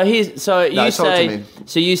 Okay, so you talk say. to me.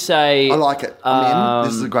 So you say. I like it. I'm in.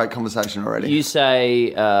 This is a great conversation already. You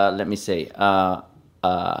say. Let me see.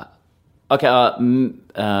 Okay.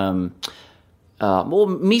 Well,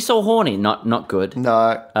 me so horny. Not good.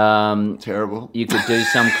 No. Terrible. You could do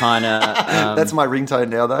some kind of. That's my ringtone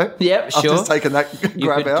now, though. Yep, sure. I've just taken that You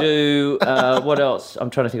grab could out. do what else? I'm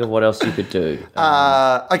trying to think of what else you could do.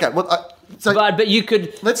 Okay. Well, so but you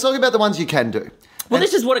could. let's talk about the ones you can do. Well,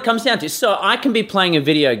 this is what it comes down to. So I can be playing a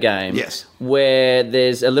video game. Yes. Where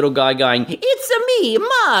there's a little guy going, "It's me,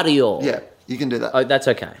 Mario." Yeah, you can do that. Oh, that's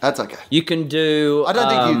okay. That's okay. You can do. I don't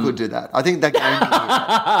think you could do that. I think that game. Could do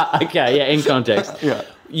that. Okay, yeah, in context. Yeah.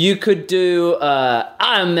 You could do.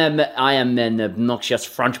 I am an obnoxious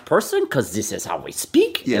French person because this is how we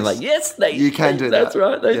speak. Yes. You're like, yes, You can do that. That's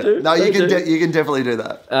right, they Yeah. do. No, They you can. do. You can definitely do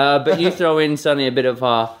that. But you throw in suddenly a bit of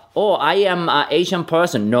I am an Asian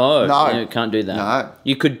person. No, you can't do that. No.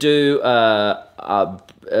 You could do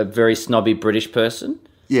a very snobby British person.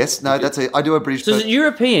 Yes. No, that's it. I do a British. So it's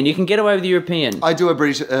European. You can get away with European. I do a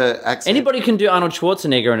British accent. Anybody can do Arnold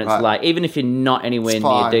Schwarzenegger, and it's Right. like, even if you're not anywhere It's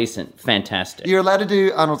near fine. decent, fantastic. You're allowed to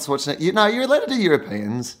do Arnold Schwarzenegger. You're allowed to do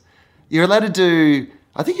Europeans. You're allowed to do.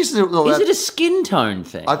 I think you're still allowed. Is it a skin tone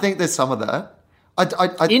thing? I think there's some of that.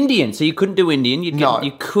 I Indian, so you couldn't do Indian. No.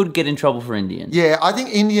 You could get in trouble for Indian. yeah, I think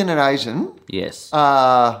Indian and Asian Yes.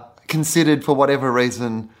 are considered for whatever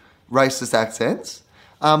reason racist accents.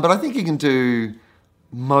 But I think you can do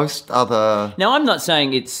most other. Now, I'm not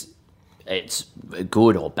saying it's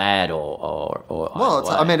good or bad or Well,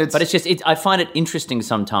 it's- but it's just I find it interesting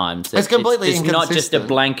sometimes. that It's completely it's not just a inconsistent.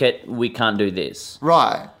 blanket. We can't do this.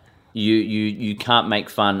 Right. You can't make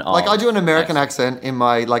fun of. Like I do an American accent in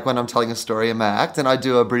my when I'm telling a story in my act, and I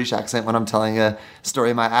do a British accent when I'm telling a story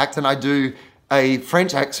in my act, and I do a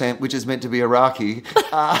French accent which is meant to be Iraqi.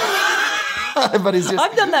 But it's just,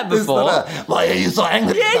 I've done that it's not before. why are you so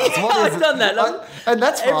angry? Yeah, What yeah, is I've it? done that. And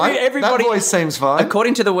that's fine. Everybody- that voice seems fine.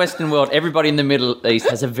 According to the Western world, everybody in the Middle East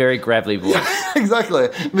has a very gravelly voice. Exactly.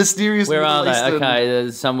 Mysterious. Where Middle are they? Eastern- Okay,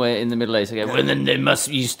 they're somewhere in the Middle East. Okay, well then they must.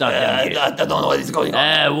 You start down here. I don't know what is going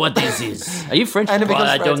on. What is this? Are you French? And it becomes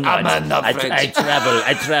I don't French. know. I'm not French.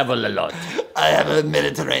 I travel a lot. I have a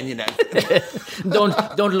Mediterranean accent.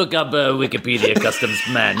 Don't look up Wikipedia customs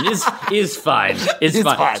man. Is fine. It's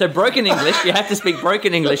fine. fine. So broken English. You have to speak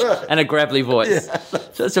broken English and a gravelly voice.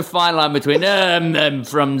 So it's a fine line between I'm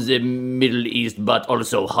from the Middle East, but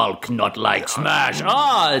also Hulk, not like Smash.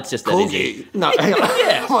 It's just that easy. No, hang on.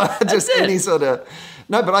 Yeah, just that's it. any sort of.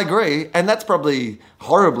 No, but I agree, and that's probably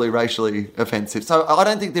horribly racially offensive. So I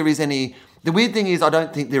don't think there is any. The weird thing is, I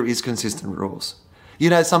don't think there is consistent rules. You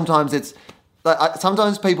know, sometimes it's.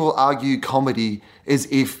 Sometimes people argue comedy as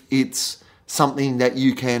if it's something that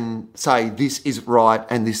you can say this is right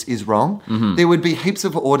and this is wrong. Mm-hmm. There would be heaps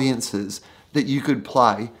of audiences that you could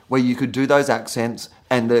play where you could do those accents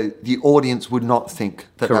and the audience would not think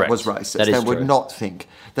that Correct. was racist. That is They would true. not think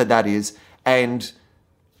that is. And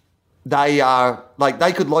they are,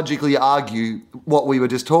 they could logically argue what we were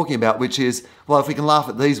just talking about, which is, well, if we can laugh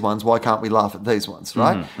at these ones, why can't we laugh at these ones,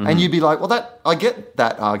 right? Mm-hmm. And you'd be like, well, I get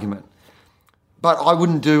that argument. But I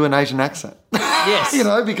wouldn't do an Asian accent. Yes. You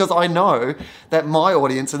know, because I know that my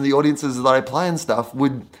audience and the audiences that I play and stuff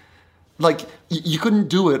would, you couldn't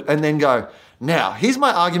do it and then go, now, here's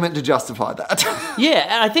my argument to justify that. Yeah,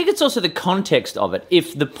 and I think it's also the context of it.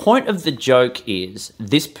 If the point of the joke is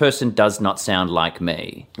this person does not sound like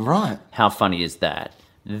me, Right. how funny is that?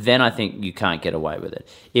 Then I think you can't get away with it.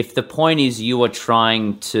 If the point is you are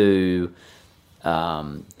trying to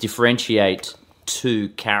differentiate two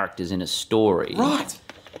characters in a story, Right.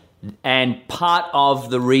 and part of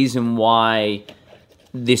the reason why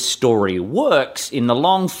this story works in the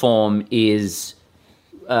long form is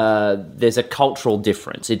there's a cultural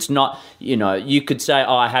difference. It's not, you could say,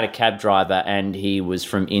 I had a cab driver and he was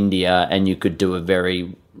from India, and you could do a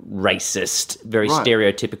very racist, very Right.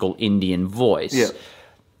 stereotypical Indian voice.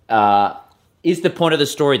 Yeah. Is the point of the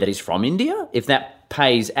story that he's from India? If that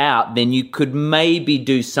pays out, then you could maybe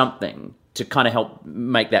do something to kind of help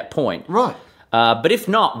make that point. Right. But if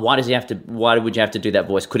not, why would you have to do that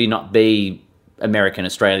voice? Could he not be American,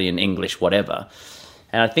 Australian, English, whatever?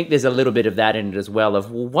 And I think there's a little bit of that in it as well.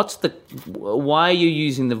 Of why are you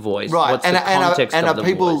using the voice? Right. What's the context and of are the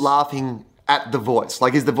people voice? laughing at the voice?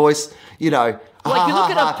 Is the voice, Like, you look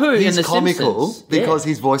at Apu in he's The comical Simpsons. because Yeah.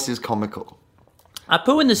 his voice is comical.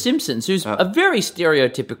 Apu in The Simpsons, who's a very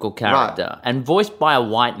stereotypical character and voiced by a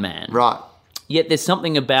white man. Right. Yet there's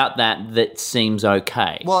something about that seems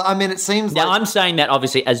okay. Well, I mean, it seems now like... I'm saying that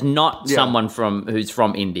obviously as not someone who's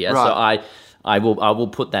from India, Right. so I will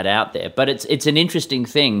put that out there. But it's an interesting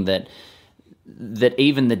thing that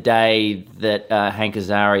even the day that Hank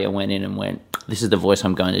Azaria went in and went, this is the voice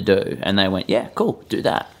I'm going to do, and they went, yeah, cool, do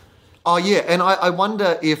that. Oh, yeah, and I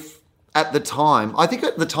wonder if at the time, I think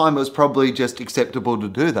at the time it was probably just acceptable to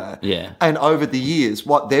do that. Yeah. And over the years,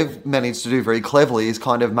 what they've managed to do very cleverly is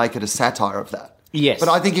kind of make it a satire of that. Yes. But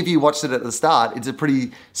I think if you watched it at the start, it's a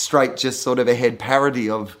pretty straight, just sort of ahead parody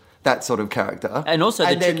of that sort of character. And also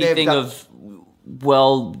the then tricky they've thing done- of,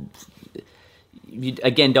 well, you,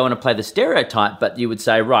 again, don't want to play the stereotype, but you would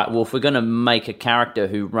say, right, well, if we're going to make a character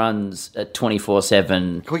who runs a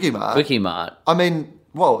 24/7 Quickie Mart, I mean,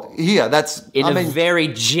 well, here, that's... in I a mean, very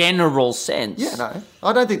general sense. Yeah, no,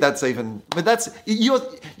 I don't think that's even... But that's...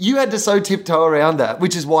 You had to so tiptoe around that,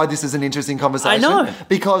 which is why this is an interesting conversation. I know.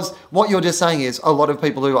 Because what you're just saying is a lot of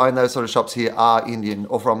people who own those sort of shops here are Indian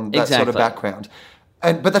or from that sort of Exactly. background.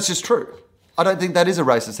 But that's just true. I don't think that is a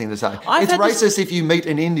racist thing to say. I've It's had racist this- if you meet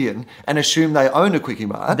an Indian and assume they own a Quickie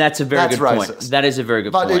Mart. That's a very good racist. point. That is a very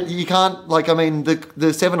good But point. you can't, like, I mean, the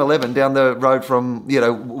 7-Eleven down the road from,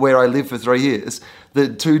 where I lived for 3 years, the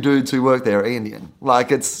two dudes who work there are Indian.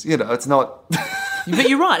 Like, it's, it's not... But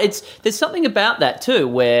you're right. There's something about that too,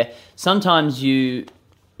 where sometimes you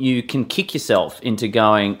can kick yourself into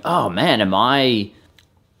going, "Oh man, am I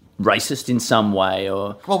racist in some way?"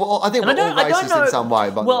 Or Well, I think we're all racist in some way.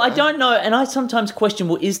 By the way. I don't know, and I sometimes question,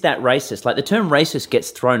 well, is that racist? Like the term racist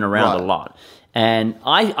gets thrown around Right. a lot, and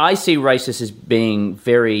I see racist as being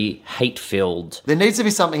very hate-filled. There needs to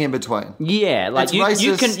be something in between. Yeah, like It's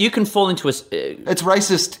you racist. can fall into a It's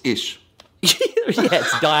racist-ish. yeah,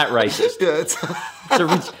 it's diet racist. Yeah,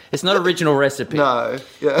 It's not original recipe. no,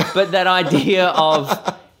 yeah. But that idea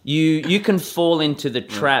of you can fall into the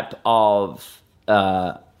trap of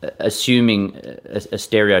assuming a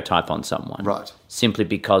stereotype on someone, Right. simply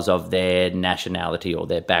because of their nationality or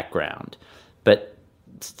their background. But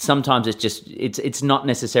sometimes it's not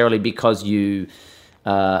necessarily because you.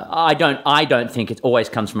 I don't think it always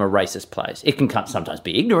comes from a racist place. It can sometimes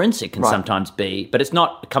be ignorance. It can Right. sometimes be, but it's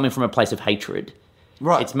not coming from a place of hatred.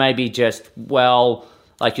 Right. It's maybe just, well,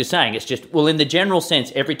 like you're saying, it's just, well, in the general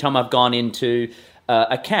sense, every time I've gone into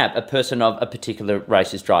a cab, a person of a particular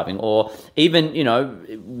race is driving, or even,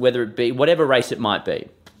 whether it be whatever race it might be.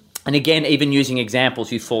 And again, even using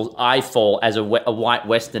examples, I fall as a white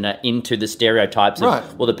Westerner into the stereotypes of, Right.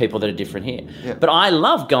 well, the people that are different here. Yeah. But I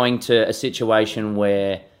love going to a situation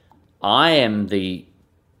where I am the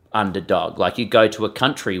underdog. Like you go to a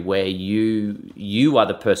country where you are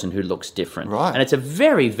the person who looks different. Right. And it's a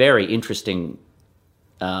very, very interesting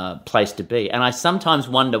place to be. And I sometimes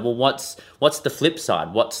wonder, well, what's the flip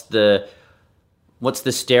side? What's the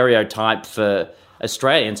stereotype for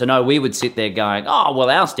Australians? I know we would sit there going, oh, well,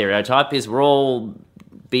 our stereotype is we're all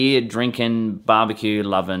beer drinking, barbecue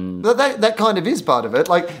loving. That kind of is part of it.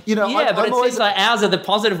 Like, Yeah, but I'm it always seems like ours are the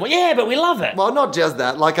positive one. Yeah, but we love it. Well, not just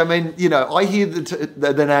that. Like, I mean, I hear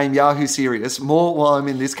the name Yahoo Serious more while I'm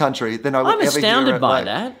in this country than I would I'm ever astounded hear it, by like-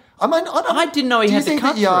 that. I mean, I didn't know he do had you think the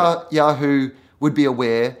cut that Yahoo would be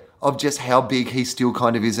aware of just how big he still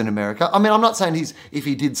kind of is in America? I mean, I'm not saying if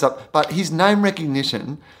he did something, but his name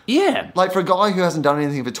recognition, Yeah. like for a guy who hasn't done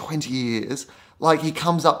anything for 20 years, like he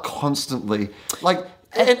comes up constantly. Like,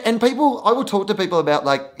 and people, I will talk to people about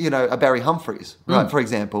like, a Barry Humphries, right? For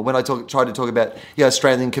example, when I try to talk about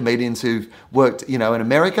Australian comedians who've worked, in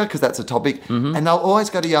America, because that's a topic, and they'll always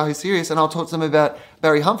go to Yahoo Serious, and I'll talk to them about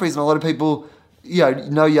Barry Humphries, and a lot of people,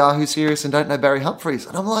 know Yahoo Serious and don't know Barry Humphries,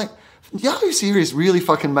 and I'm like, Yahoo Serious really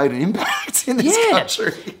fucking made an impact in this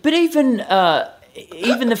country. But even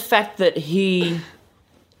the fact that he,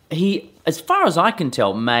 as far as I can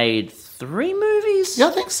tell, made 3 movies. Yeah,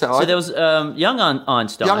 I think so. So there was Young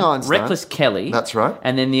Einstein, Reckless Kelly. That's right.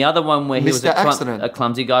 And then the other one where he was Mr. Accident. a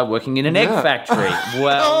clumsy guy working in an egg factory.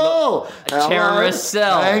 Well, Oh, a terrorist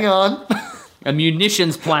cell. Hang on. A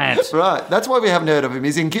munitions plant. Right, that's why we haven't heard of him.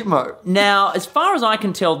 He's in Gitmo. Now, as far as I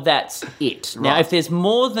can tell, that's it. Now, Right. if there's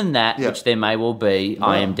more than that, Yeah. which there may well be,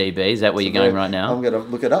 IMDb, is that where you're going right now? I'm going to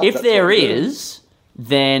look it up. If That's there what I'm doing. is,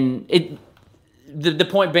 then the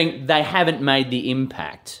point being they haven't made the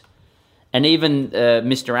impact. And even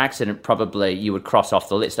Mr. Accident, probably you would cross off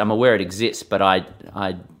the list. I'm aware it exists, but I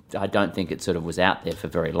don't think it sort of was out there for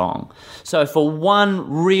very long. So for one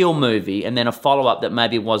real movie and then a follow-up that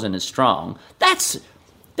maybe wasn't as strong, that's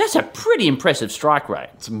a pretty impressive strike rate.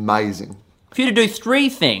 It's amazing. For you to do 3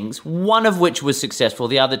 things, one of which was successful,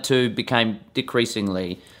 the other 2 became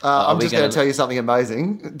decreasingly... I'm just going to tell you something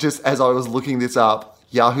amazing. Just as I was looking this up,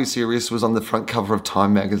 Yahoo Serious was on the front cover of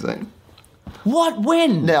Time magazine. What?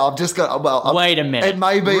 When? Now, I've just got... Well, Wait a minute. It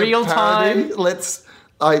may be Real a parody.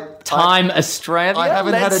 time? Australia? I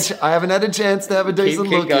haven't had a chance to have a decent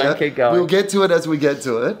look yet. Keep going. We'll get to it as we get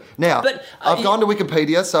to it. Now, I've gone to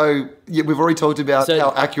Wikipedia, so we've already talked about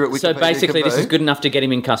how accurate Wikipedia So basically, can be. this is good enough to get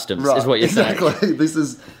him in customs, is what you're saying. Exactly. This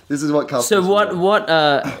is what customs. So what?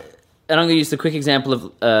 And I'm going to use the quick example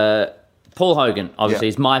of Paul Hogan. Obviously,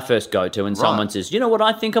 is my first go-to, and someone says, "You know what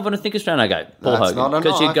I think of when I think Australian?" I go, "Paul Hogan,"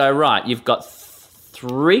 because you go right. You've got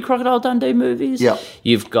 3 Crocodile Dundee movies. Yeah.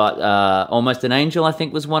 You've got Almost an Angel, I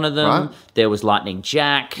think was one of them. Right. There was Lightning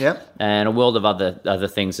Jack. Yep. And a world of other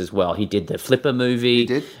things as well. He did the Flipper movie. He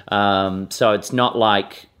did. So it's not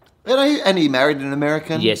like... And he married an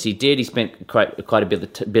American. Yes, he did. He spent quite a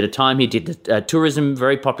bit of time. He did the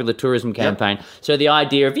very popular tourism campaign. Yep. So the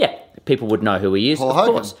idea of, people would know who he is, Paul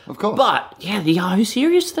Hogan, of course. But, the Yahoo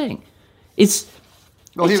Serious thing. It's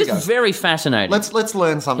just very fascinating. Let's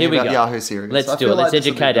learn something about Yahoo Serious. Let's do it. Let's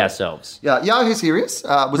educate ourselves. Yeah, Yahoo Serious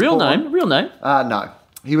was real born... Real name? No.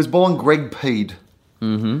 He was born Greg Peed.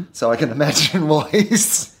 Mm-hmm. So I can imagine why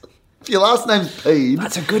he's... If your last name's Peed...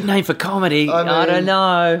 That's a good name for comedy. I don't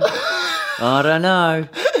know.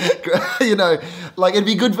 You know, like it'd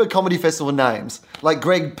be good for comedy festival names. Like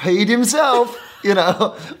Greg Peed himself, you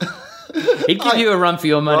know. He'd give you a run for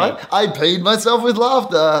your money. Right? I peed myself with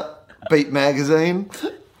laughter. Beat magazine.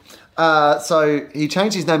 So he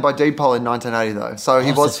changed his name by deed poll in 1980, though. So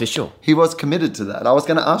he was official. He was committed to that. I was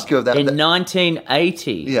going to ask you of that in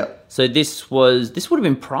 1980. Yeah. So this would have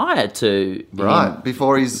been prior to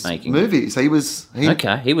before his movie. So he was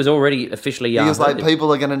he was already officially Yahoo. He was like,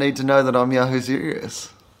 people are going to need to know that I'm Yahoo Serious.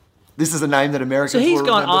 This is a name that Americans will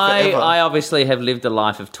remember forever. I obviously have lived a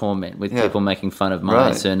life of torment with people making fun of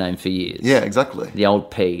my surname for years. Yeah, exactly. The old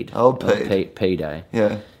Peed. P-Day.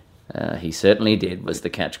 Yeah. He certainly did, was the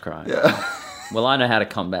catch cry. Yeah. Well, I know how to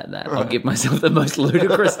combat that. I'll give myself the most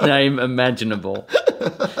ludicrous name imaginable.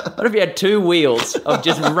 What if he had 2 wheels of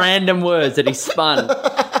just random words that he spun?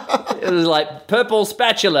 It was like purple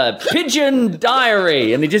spatula, pigeon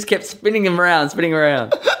diary, and he just kept spinning around.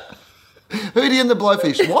 Hootie and the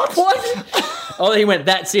Blowfish. What? Oh, he went,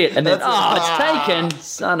 that's it. And then, it's taken.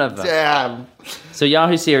 Son of a... Damn. So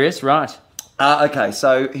Yahoo Serious, right. Okay,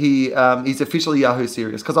 so he's officially Yahoo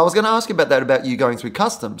Serious. Because I was going to ask you about you going through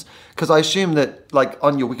customs. Because I assume that, like,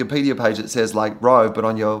 on your Wikipedia page it says, like, Rove, but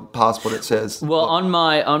on your passport it says... Well, on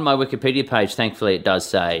my Wikipedia page, thankfully, it does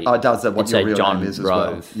say... Oh, it does say what your real John name is as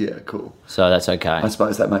Rove. well. Yeah, cool. So that's okay. I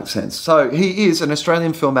suppose that makes sense. So he is an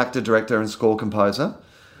Australian film actor, director and score composer.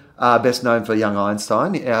 Best known for Young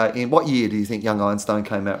Einstein. In what year do you think Young Einstein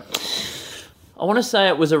came out? I want to say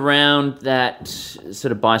it was around that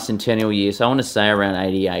sort of bicentennial year, so I want to say around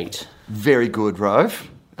 88. Very good, Rove.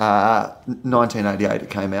 1988 it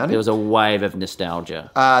came out. There was a wave of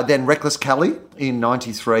nostalgia. Then Reckless Kelly in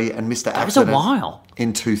 93 and Mr. Accident. That was a while.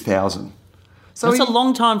 In 2000. So that's a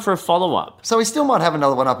long time for a follow-up. So he still might have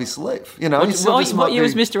another one up his sleeve. You know, what year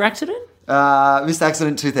was Mr. Accident? Mr.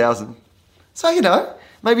 Accident 2000. So, you know...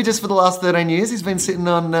 Maybe just for the last 13 years, he's been sitting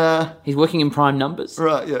on... He's working in prime numbers.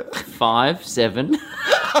 Right, yeah. 5, 7.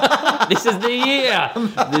 This is the year.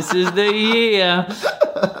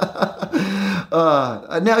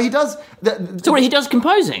 Now, he does... So he does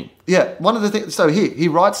composing? Yeah, one of the things... So he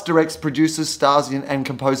writes, directs, produces, stars in, and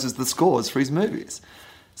composes the scores for his movies.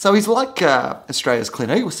 So he's like Australia's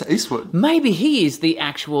Clint Eastwood. Maybe he is the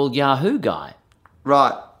actual Yahoo guy.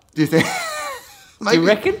 Right. Do you think... Do you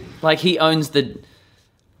reckon? Like he owns the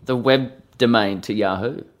web domain to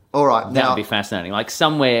Yahoo. All right. That would be fascinating. Like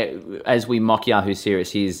somewhere, as we mock Yahoo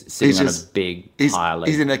Serious, he's sitting on a big pile of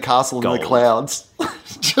He's in a castle gold. in the clouds.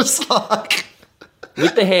 Just like...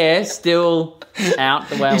 With the hair still out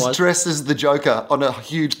the way it was. He's dressed as the Joker on a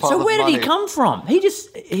huge pile of money. So where did he come from?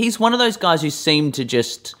 He's one of those guys who seem to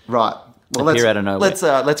just... Right. Well, appear out of nowhere. Let's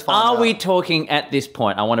find out. Are we talking at this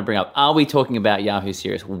point? I want to bring up. Are we talking about Yahoo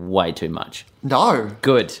Serious way too much? No.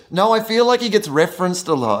 Good. No, I feel like he gets referenced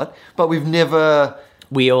a lot, but we've never.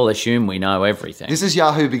 We all assume we know everything. This is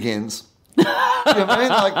Yahoo Begins. You know what I mean?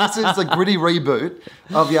 Like this is a gritty reboot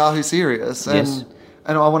of Yahoo Serious, and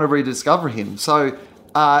I want to rediscover him. So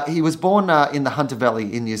he was born in the Hunter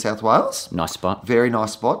Valley in New South Wales. Nice spot. Very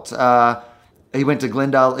nice spot. He went to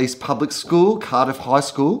Glendale East Public School, Cardiff High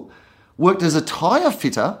School. Worked as a tyre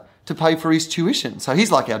fitter to pay for his tuition. So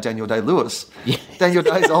he's like our Daniel Day-Lewis. Yeah. Daniel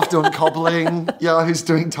Day's off doing cobbling. Who's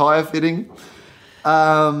doing tyre fitting.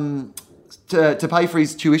 To pay for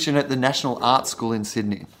his tuition at the National Art School in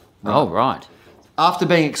Sydney. Right. Oh, right. After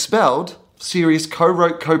being expelled, Serious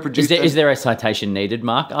co-wrote, co-produced... Is there a citation needed,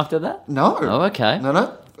 Mark, after that? No. Oh, okay.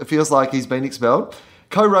 No. It feels like he's been expelled.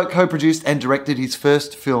 co-wrote, co-produced and directed his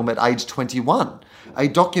first film at age 21, a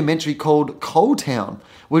documentary called Coal Town,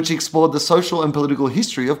 which explored the social and political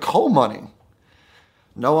history of coal mining.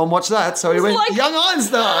 No one watched that, so he went, like- Young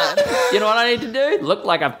Einstein! You know what I need to do? Look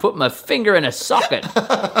like I've put my finger in a socket.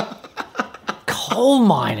 Coal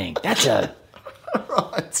mining. That's a...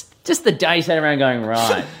 Right. Just the day sat around going,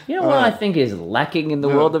 right. You know what I think is lacking in the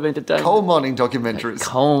world of entertainment? Coal mining documentaries.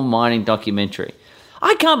 Coal mining documentary.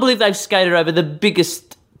 I can't believe they've skated over the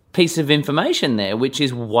biggest piece of information there, which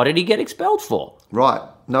is what did he get expelled for? Right.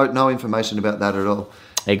 No information about that at all.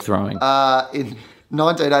 Egg throwing. In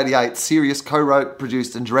 1988, Sirius co-wrote,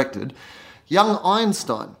 produced and directed Young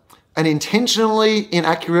Einstein, an intentionally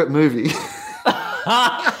inaccurate movie.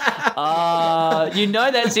 You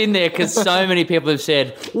know that's in there because so many people have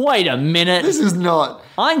said, wait a minute, This is not...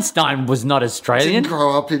 Einstein was not Australian. Didn't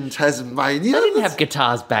grow up in Tasmania. They didn't have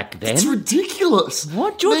guitars back then. It's ridiculous.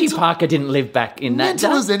 What? Georgie Parker didn't live back in that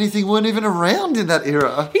Mental day. as anything weren't even around in that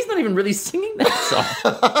era. He's not even really singing that song.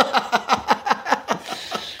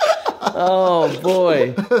 Oh,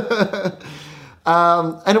 boy.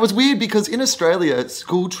 And it was weird because in Australia,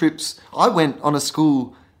 school trips, I went on a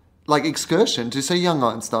school excursion to see Young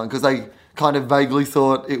Einstein because they kind of vaguely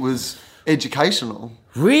thought it was educational.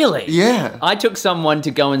 Really? Yeah. I took someone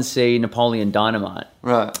to go and see Napoleon Dynamite.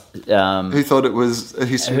 Right. Who thought it was a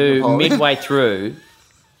history of Who Napoleon. midway through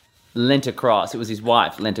leant across, it was his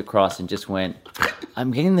wife, leant across and just went,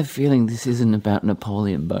 I'm getting the feeling this isn't about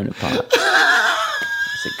Napoleon Bonaparte. I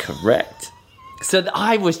said, correct. So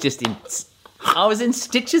I was just I was in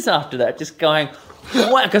stitches after that, just going,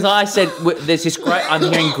 what? Because I said, there's this I'm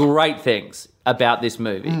hearing great things about this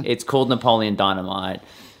movie. It's called Napoleon Dynamite.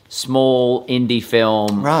 Small indie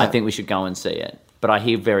film. Right. I think we should go and see it. But I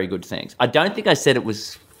hear very good things. I don't think I said it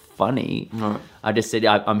was funny. Right. I just said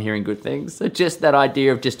I'm hearing good things. So just that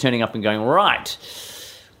idea of just turning up and going, right,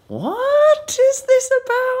 what is this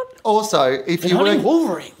about? Also, if you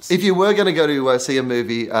were going to go to see a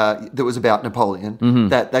movie that was about Napoleon,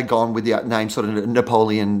 that they'd gone with the name sort of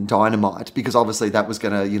Napoleon Dynamite, because obviously that was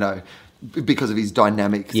going to, because of his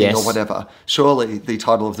dynamic thing or whatever. Surely the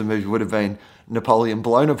title of the movie would have been Napoleon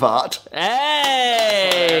Blown Apart.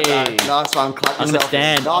 Hey! Nice one. Clap I'm going to yourself.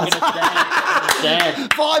 stand. I'm Nice. going to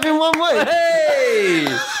stand. 5 in 1 week.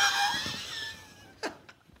 Hey!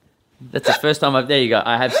 That's the first time there you go.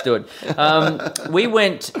 I have stood. We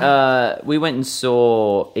went and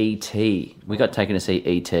saw E.T. We got taken to see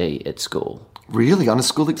E.T. at school. Really? On a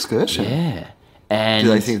school excursion? Yeah. And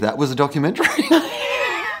Do they think that was a documentary?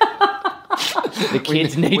 the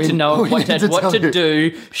kids need to know what to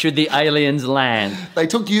do should the aliens land. They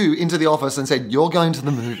took you into the office and said, you're going to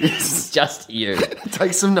the movies. Just you.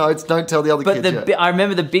 Take some notes. Don't tell the other kids yet. I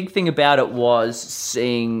remember the big thing about it was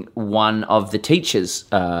seeing one of the teachers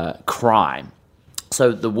cry.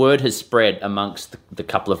 So the word has spread amongst the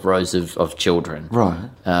couple of rows of children. Right.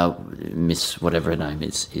 Miss whatever her name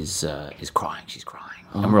is crying. She's crying,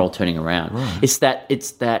 and we're all turning around. Right. It's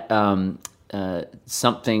that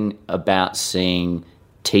something about seeing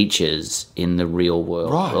teachers in the real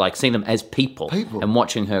world, right. like seeing them as people, and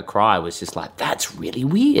watching her cry was just like, that's really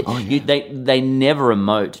weird. Oh, yeah. They never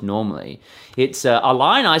emote normally. It's a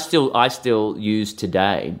line I still use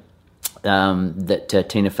today. That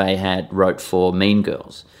Tina Fey wrote for Mean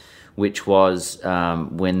Girls, which was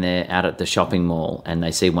when they're out at the shopping mall and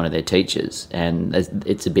they see one of their teachers and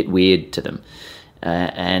it's a bit weird to them.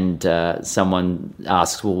 And someone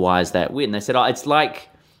asks, well, why is that weird? And they said, it's like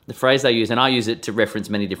the phrase they use, and I use it to reference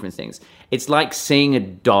many different things. It's like seeing a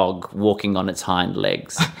dog walking on its hind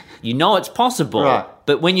legs. You know it's possible, right.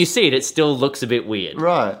 But when you see it, it still looks a bit weird.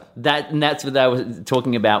 Right. That's what they were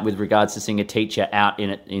talking about with regards to seeing a teacher out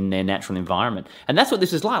in their natural environment. And that's what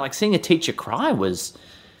this is like. Like seeing a teacher cry was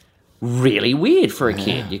really weird for a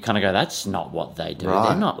kid. You kind of go, that's not what they do. Right.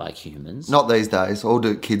 They're not like humans. Not these days. All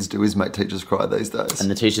kids do is make teachers cry these days.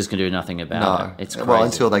 And the teachers can do nothing about it. It's crazy. Well,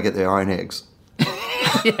 until they get their own eggs.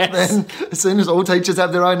 Yes. Then, as soon as all teachers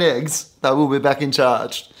have their own eggs, they will be back in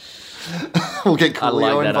charge. We'll get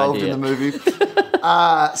Coolio involved in the movie.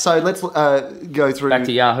 So let's go through back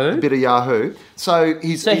to Yahoo. A bit of Yahoo. So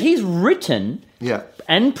he's written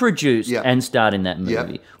and produced and starred in that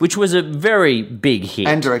movie, which was a very big hit.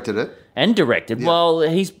 And directed it. Yeah. Well,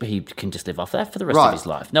 he can just live off that for the rest of his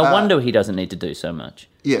life. No wonder he doesn't need to do so much.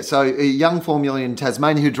 Yeah, so a young formula in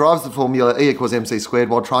Tasmania who drives the formula E equals MC squared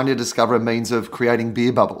while trying to discover a means of creating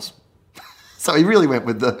beer bubbles. So he really went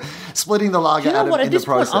with the splitting the lager out in the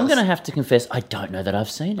process. I'm going to have to confess, I don't know that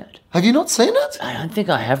I've seen it. Have you not seen it? I don't think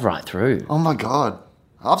I have right through. Oh my God.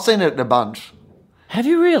 I've seen it a bunch. Have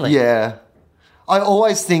you really? Yeah. I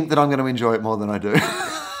always think that I'm going to enjoy it more than I do.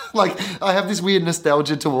 Like, I have this weird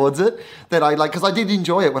nostalgia towards it that I like, because I did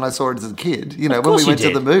enjoy it when I saw it as a kid. You know, when we went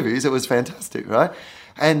to the movies, it was fantastic, right?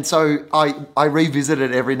 And so I revisit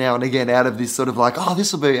it every now and again out of this sort of like, oh,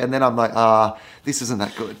 this will be, and then I'm like, this isn't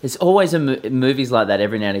that good. There's always movies like that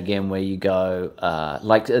every now and again where you go,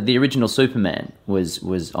 like the original Superman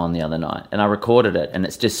was on the other night, and I recorded it, and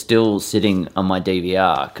it's just still sitting on my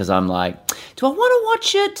DVR because I'm like, do I want to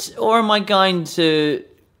watch it, or am I going to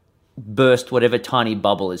burst whatever tiny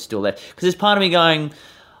bubble is still there? Because there's part of me going,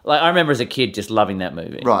 like, I remember as a kid just loving that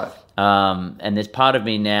movie. Right. And there's part of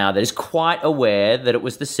me now that is quite aware that it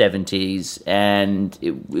was the 70s and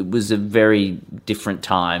it was a very different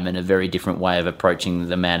time and a very different way of approaching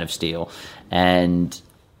the Man of Steel. And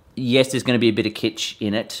yes, there's going to be a bit of kitsch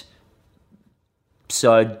in it.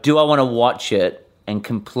 So do I want to watch it and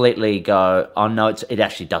completely go, oh no, it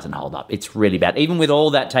actually doesn't hold up. It's really bad, even with all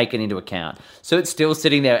that taken into account. So it's still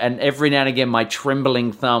sitting there, and every now and again my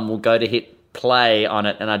trembling thumb will go to hit play on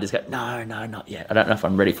it, and I just go, no, not yet. I don't know if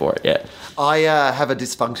I'm ready for it yet. I have a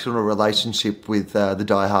dysfunctional relationship with the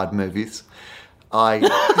Die Hard movies. Oh, here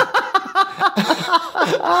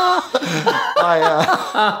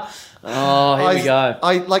we go.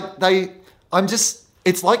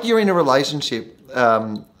 It's like you're in a relationship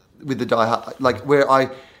with the Die Hard, like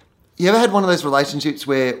you ever had one of those relationships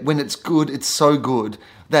where when it's good, it's so good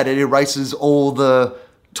that it erases all the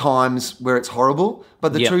times where it's horrible,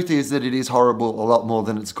 but the truth is that it is horrible a lot more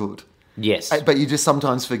than it's good. Yes. But you just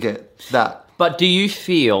sometimes forget that. But do you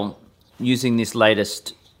feel, using this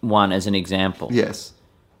latest one as an example, yes,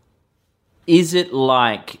 is it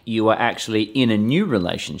like you are actually in a new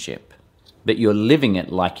relationship, but you're living it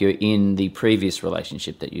like you're in the previous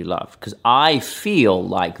relationship that you love? Because I feel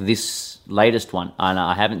like this latest one, and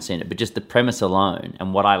I haven't seen it, but just the premise alone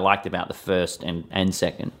and what I liked about the first and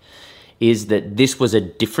second is that this was a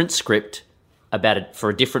different script about it for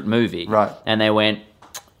a different movie. Right. And they went,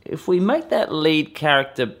 if we make that lead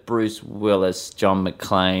character Bruce Willis, John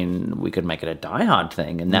McClane, we could make it a Die Hard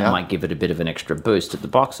thing, and that might give it a bit of an extra boost at the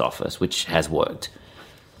box office, which has worked.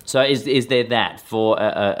 So is there that for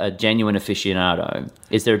a genuine aficionado?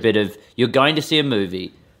 Is there a bit of, you're going to see a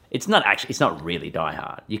movie, it's not really Die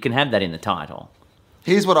Hard. You can have that in the title.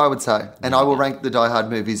 Here's what I would say, and I will rank the Die Hard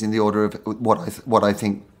movies in the order of what I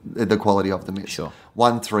think the quality of them is. Sure.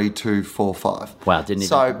 1, 3, 2, 4, 5. Wow,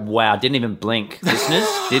 didn't even blink. Listeners,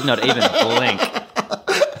 did not even blink.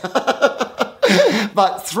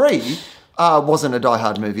 But 3 wasn't a Die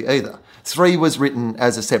Hard movie either. 3 was written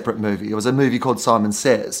as a separate movie. It was a movie called Simon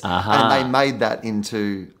Says, and they made that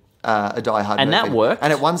into a Die Hard movie. And that worked.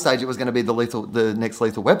 And at one stage, it was going to be the next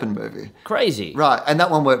Lethal Weapon movie. Crazy. Right, and that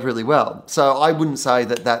one worked really well. So I wouldn't say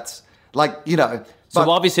that that's, like, you know... So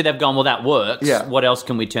obviously they've gone, well, that works. Yeah. What else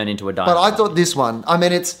can we turn into a Die But Hard? I thought this one, I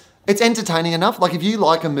mean, it's entertaining enough. Like, if you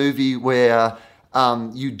like a movie where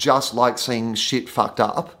you just like seeing shit fucked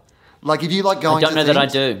up, like if you like going to I don't know that I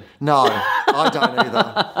do. No, I don't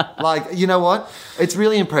either. Like, you know what? It's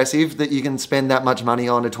really impressive that you can spend that much money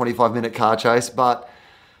on a 25-minute car chase, but...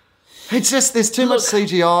 It's just, there's too much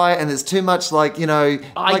CGI and there's too much, like, you know...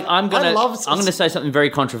 I'm going to say something very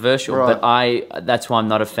controversial, Right. but that's why I'm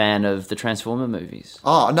not a fan of the Transformer movies.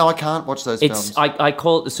 Oh, no, I can't watch those films. I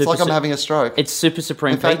call it the Super... It's like I'm having a stroke. It's Super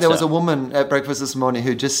Supreme In fact, Pizza. there was a woman at breakfast this morning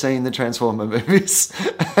who'd just seen the Transformer movies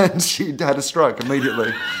and she had a stroke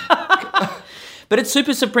immediately. But it's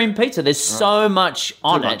Super Supreme Pizza. There's so much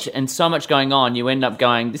on it and so much going on, you end up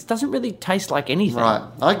going, this doesn't really taste like anything. Right,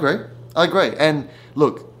 I agree. And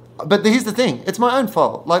look... But here's the thing, it's my own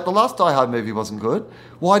fault. Like, the last Die Hard movie wasn't good.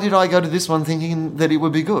 Why did I go to this one thinking that it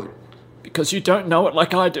would be good? Because you don't know it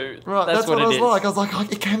like I do. Right, that's what I was like. I was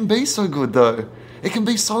like, it can be so good, though. It can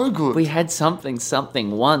be so good. We had something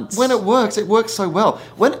once. When it works so well.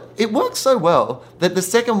 When it works so well that the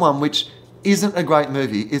second one, which isn't a great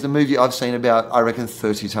movie, is a movie I've seen about, I reckon,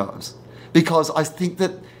 30 times. Because I think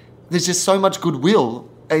that there's just so much goodwill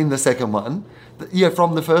in the second one. Yeah,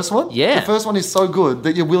 from the first one? Yeah. The first one is so good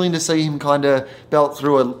that you're willing to see him kind of belt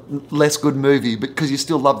through a less good movie because you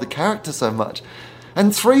still love the character so much.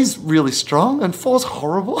 And 3's really strong and 4's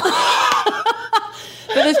horrible.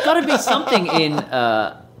 But there's got to be something in...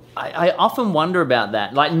 I often wonder about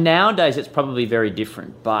that. Like, nowadays it's probably very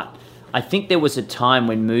different, but I think there was a time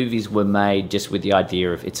when movies were made just with the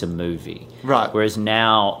idea of it's a movie. Right. Whereas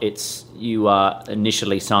now you are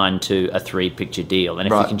initially signed to a 3-picture deal.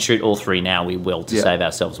 And if we can shoot all 3 now, we will to save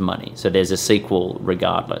ourselves money. So there's a sequel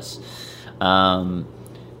regardless.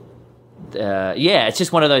 It's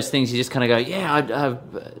just one of those things you just kind of go,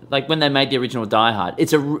 like when they made the original Die Hard,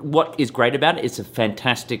 what is great about it, it's a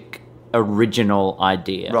fantastic original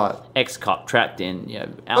idea. Right. Ex-cop trapped in,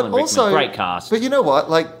 Alan Rickman, great cast. But you know what?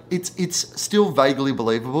 Like, it's still vaguely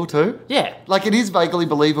believable too. Yeah. Like, it is vaguely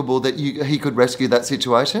believable that he could rescue that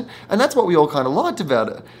situation, and that's what we all kind of liked about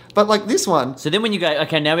it. But like this one, So then when you go,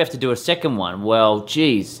 okay, now we have to do a second one. Well,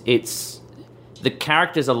 geez, it's the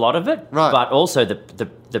character's a lot of it, Right. but also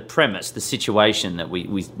the premise, the situation that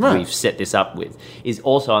we've set this up with is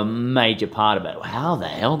also a major part of it. How the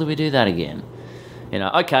hell do we do that again?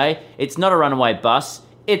 Okay, it's not a runaway bus.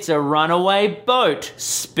 It's a runaway boat.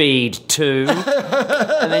 Speed 2.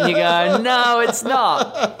 And then you go, no, it's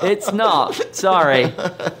not. It's not. Sorry.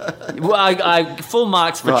 Well, I full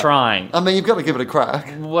marks for trying. I mean, you've got to give it a crack.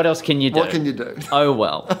 What else can you do? What can you do? Oh,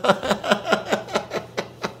 well.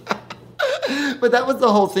 But that was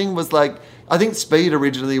the whole thing. Was like, I think Speed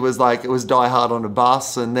originally was like, it was Die Hard on a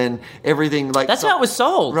bus, and then everything like That's how it was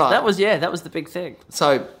sold. Right. That was the big thing.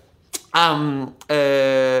 So,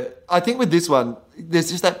 I think with this one, there's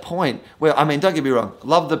just that point where, I mean, don't get me wrong,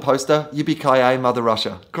 love the poster, Yippee-ki-yay, Mother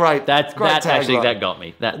Russia, great. That great actually tagline. that got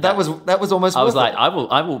me. That was almost. I was worth like, it.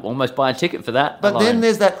 I will almost buy a ticket for that. But alone. then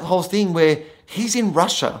there's that whole thing where he's in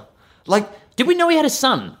Russia, like. Did we know he had a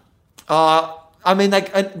son? I mean,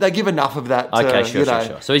 they give enough of that. Okay, sure.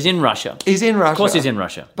 So he's in Russia. He's in Russia. Of course, he's in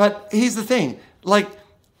Russia. But here's the thing, like,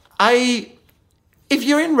 if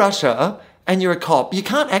you're in Russia and you're a cop, you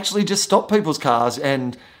can't actually just stop people's cars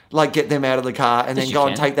and like get them out of the car and Yes, then you go can.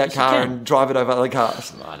 and take that Yes, you car can. and drive it over other cars.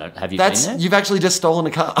 Have you been there? You've actually just stolen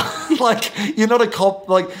a car. Like, you're not a cop.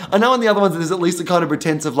 Like, I know in the other ones there's at least a kind of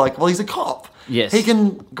pretense of like, well, he's a cop. Yes. He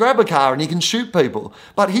can grab a car and he can shoot people.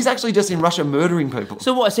 But he's actually just in Russia murdering people.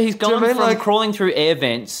 So what? So he's Do you know gone what I mean? from Like- crawling through air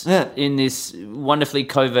vents Yeah. in this wonderfully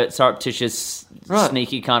covert, surreptitious, Right.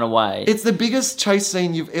 sneaky kind of way It's the biggest chase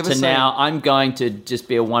scene you've ever to seen. now I'm going to just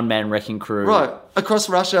be a one-man wrecking crew. Right, across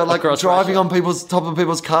Russia, like Across driving Russia. on top of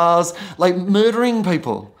people's cars, like murdering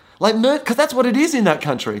people. Like, because that's what it is in that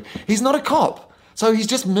country. He's not a cop. So he's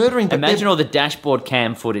just murdering people. Imagine all the dashboard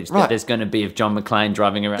cam footage that Right. there's going to be of John McClane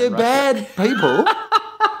driving around They're Russia. bad people,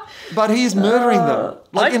 but he's murdering them.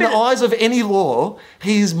 Like, in the eyes of any law,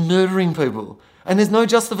 he's murdering people. And there's no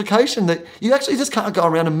justification that you actually just can't go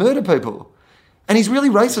around and murder people. And he's really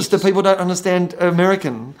racist to people who don't understand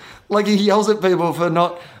American. Like, he yells at people for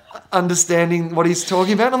not understanding what he's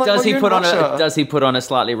talking about. I'm like, Does well, he you're in put on Russia. does he put on a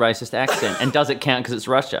slightly racist accent? And does it count because it's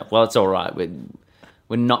Russia? Well, it's all right.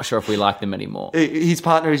 We're not sure if we like them anymore. His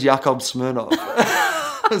partner is Yakov Smirnov.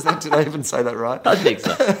 Did I even say that right? I think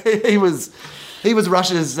so. He was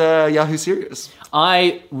Russia's Yahoo Serious.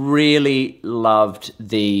 I really loved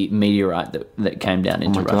the meteorite that came down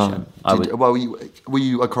into Russia. Well, were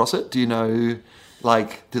you across it? Do you know,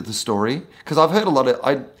 like, the story? Because I've heard a lot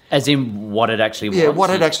of... As in what it actually was? Yeah, what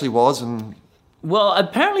it actually was. And Well,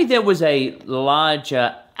 apparently there was a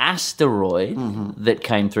larger asteroid that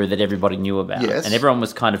came through that everybody knew about. Yes. And everyone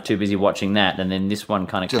was kind of too busy watching that, and then this one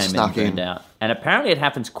kind of Just came in and snuck in. burned out. And apparently it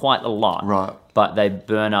happens quite a lot. Right. But they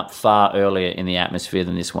burn up far earlier in the atmosphere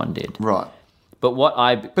than this one did. Right. But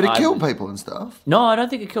But it killed people and stuff. No, I don't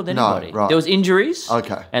think it killed anybody. right. There was injuries.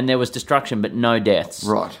 Okay. And there was destruction, but no deaths.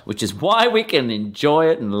 Right. Which is why we can enjoy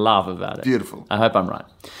it and laugh about it. Beautiful. I hope I'm right.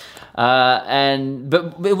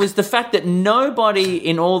 But it was the fact that nobody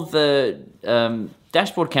in all the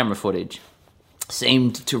dashboard camera footage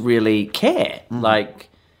seemed to really care. Like,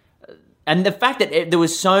 and the fact that there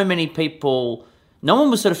was so many people, no one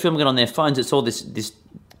was sort of filming it on their phones. It's all this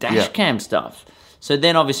dash cam stuff. So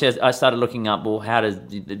then, obviously, I started looking up. Well, how does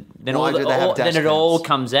then Why do they have dash then it all cams?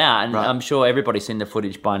 comes out, and Right. I'm sure everybody's seen the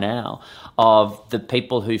footage by now of the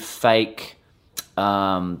people who fake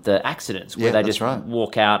the accidents, where Yeah, they that's just right.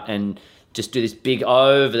 walk out and just do this big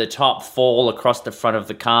over-the-top fall across the front of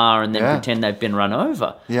the car and then Yeah. pretend they've been run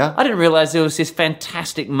over. Yeah. I didn't realise there was this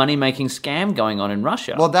fantastic money-making scam going on in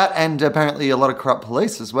Russia. Well, that and apparently a lot of corrupt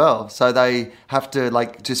police as well. So they have to,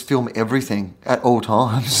 like, just film everything at all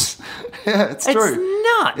times. Yeah, it's true.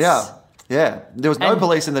 It's nuts. Yeah. Yeah. There was no And-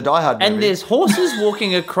 police in the Die Hard movie. And there's horses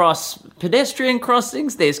walking across pedestrian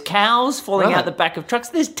crossings. There's cows falling Right. out the back of trucks.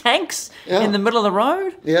 There's tanks Yeah. in the middle of the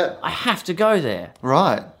road. Yeah. I have to go there.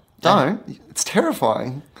 Right. Don't. It's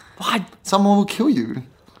terrifying. I, Someone will kill you.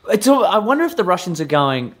 I wonder if the Russians are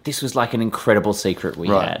going, this was like an incredible secret we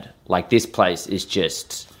Right. had. Like, this place is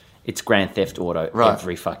just... It's Grand Theft Auto Right.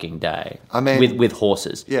 every fucking day. I mean- with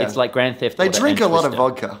horses. Yeah. It's like Grand Theft They Auto. drink a and lot of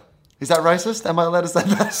Twister. vodka. Is that racist? Am I allowed to say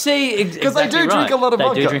that? See, Because they do exactly drink right. a lot of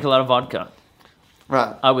vodka. They do drink a lot of vodka.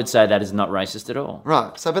 Right. I would say that is not racist at all.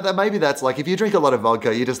 Right. So, but maybe that's like, if you drink a lot of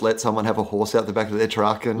vodka, you just let someone have a horse out the back of their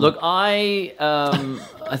truck and... Look, I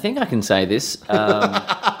think I can say this.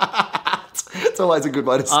 It's always a good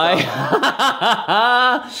way to start.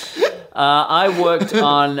 I worked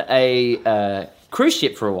on a cruise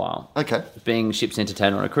ship for a while. Okay. Being ship's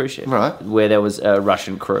entertainer on a cruise ship. Right. Where there was a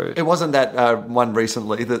Russian crew. It wasn't that one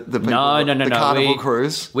recently, the people, No. the Carnival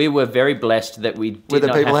cruise, We were very blessed that we did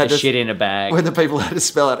not have to shit in a bag. where the people had to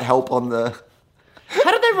spell out help on the...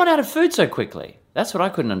 How did they run out of food so quickly? That's what I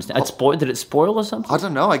couldn't understand. Did it spoil or something? I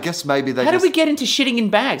don't know. I guess maybe they How did we get into shitting in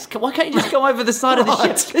bags? Why can't you just go over the side of the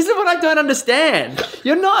ship? This is what I don't understand.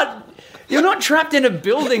 You're not trapped in a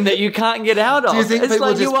building that you can't get out of. Do you think it's people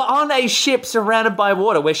like just... you were on a ship surrounded by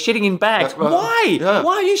water. We're shitting in bags. Right. Why? Yeah.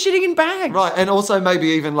 Why are you shitting in bags? Right, and also maybe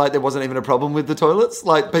even like there wasn't even a problem with the toilets.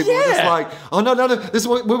 Like people were just like, oh no, this is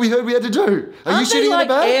what we heard we had to do. Are you shitting like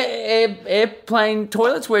in a bag? airplane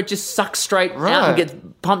toilets where it just sucks straight out and gets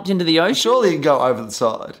pumped into the ocean? Surely you can go over the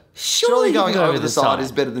side. Surely you going can go over the side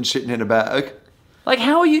is better than shitting in a bag. Like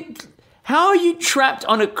how are you trapped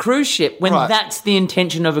on a cruise ship when that's the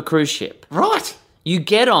intention of a cruise ship? Right. You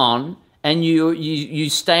get on and you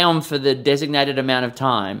stay on for the designated amount of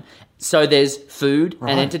time. So there's food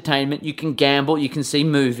and entertainment. You can gamble. You can see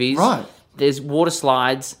movies. Right. There's water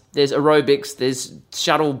slides. There's aerobics. There's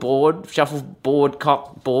shuffleboard,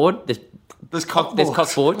 cockboard. There's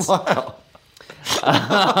cockboards. Wow.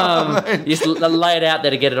 You just lay it out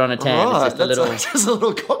there to get it on a tan. Right. It's just a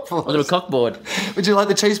little cockboard. a little cockboard. Would you like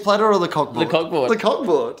the cheese platter or the cockboard? The cockboard. The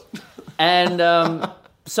cockboard. And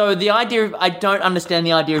so the idea of, I don't understand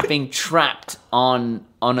the idea of being trapped on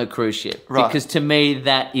a cruise ship. Right. Because to me,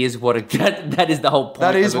 that is what that is the whole point.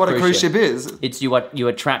 That is of what a cruise ship is. It's you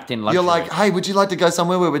are trapped in luxury. You're like, hey, would you like to go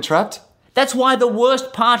somewhere where we're trapped? That's why the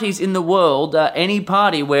worst parties in the world are any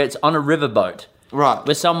party where it's on a riverboat. Right.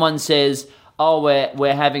 Where someone says, oh,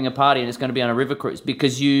 we're having a party and it's going to be on a river cruise,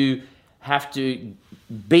 because you have to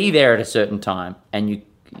be there at a certain time and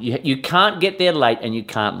you can't get there late and you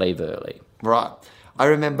can't leave early. Right. I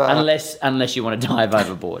remember... Unless you want to dive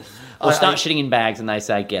overboard. Or start shitting in bags and they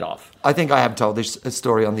say, get off. I think I have told this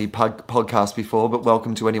story on the podcast before, but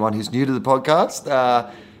welcome to anyone who's new to the podcast.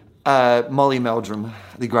 Molly Meldrum,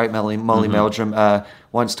 the great Molly Meldrum,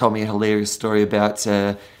 once told me a hilarious story about...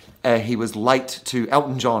 he was late to...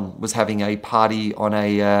 Elton John was having a party on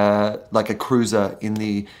a cruiser in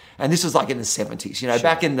the... And this was like in the 70s,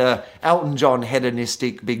 back in the Elton John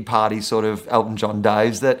hedonistic big party sort of Elton John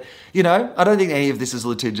days that, I don't think any of this is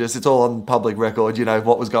litigious. It's all on public record,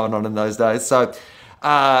 what was going on in those days. So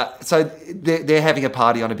they're having a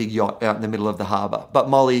party on a big yacht out in the middle of the harbour. But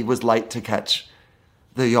Molly was late to catch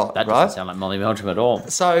the yacht, That right? doesn't sound like Molly Meldrum at all.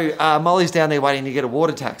 So Molly's down there waiting to get a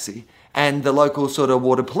water taxi. And the local sort of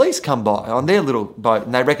water police come by on their little boat,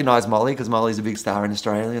 and they recognise Molly because Molly's a big star in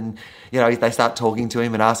Australia. And they start talking to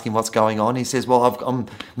him and ask him what's going on. He says, "Well, I'm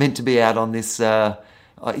meant to be out on this, on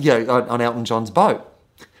Elton John's boat."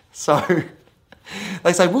 So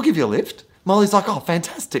they say, "We'll give you a lift." Molly's like, "Oh,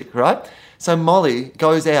 fantastic!" Right? So Molly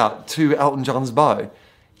goes out to Elton John's boat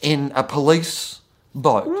in a police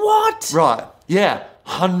boat. What? Right? Yeah.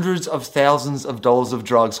 Hundreds of thousands of dollars of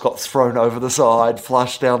drugs got thrown over the side,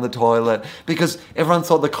 flushed down the toilet, because everyone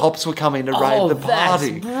thought the cops were coming to raid the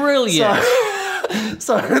party. That's brilliant.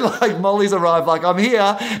 So Molly's arrived like, I'm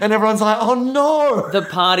here, and everyone's like, oh no. The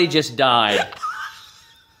party just died.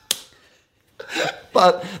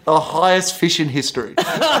 But the highest fish in history. They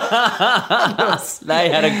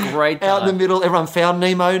had a great time. Out in the middle, everyone found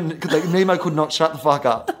Nemo. Nemo could not shut the fuck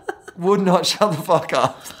up. Would not shut the fuck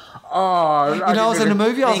up. Oh, I was in a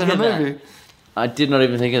movie. I did not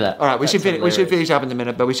even think of that. All right, we should finish up in a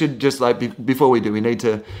minute, but we should just before we do, we need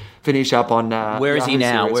to finish up on. Where is Yahoo he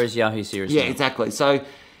now? series. Where is Yahoo series? Yeah, now? exactly. So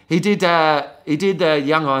he did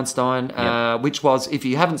Young Einstein, which was, if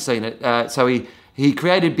you haven't seen it, so he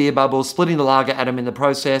created beer bubbles, splitting the lager atom in the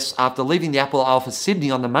process. After leaving the Apple Isle for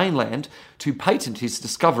Sydney on the mainland to patent his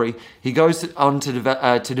discovery, he goes on to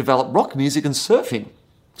develop rock music and surfing.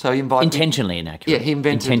 So he intentionally inaccurate. Yeah, he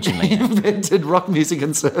invented rock music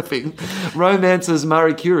and surfing, romances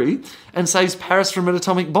Marie Curie, and saves Paris from an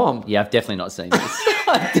atomic bomb. Yeah, I've definitely not seen this.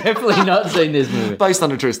 I've definitely not seen this movie. Based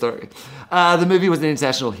on a true story. The movie was an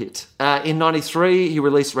international hit. In 1993, he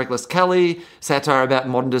released Reckless Kelly, satire about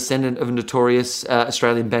modern descendant of notorious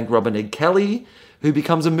Australian bank robber Ned Kelly, who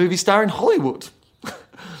becomes a movie star in Hollywood.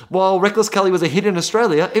 While Reckless Kelly was a hit in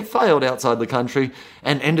Australia, it failed outside the country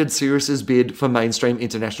and ended Sirius's bid for mainstream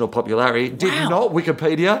international popularity. Did not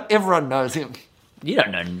Wikipedia. Everyone knows him. You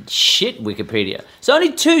don't know shit, Wikipedia. So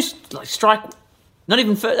only two strike. Not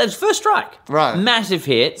even first. That was first strike. Right. Massive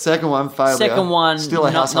hit. Second one, failure. Second one, still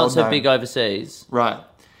a household not so name. big overseas. Right.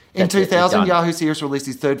 In That's it, 2000, done. Yahoo Serious released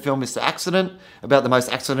his third film, Mr. Accident, about the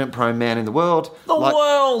most accident-prone man in the world.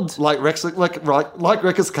 World! Like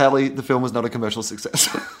Reckless Kelly, the film was not a commercial success.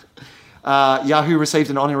 Yahoo received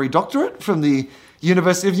an honorary doctorate from the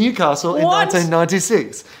University of Newcastle in What?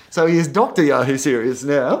 1996. So he is Dr. Yahoo Serious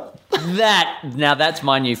now. Now that's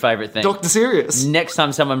my new favourite thing. Dr. Serious. Next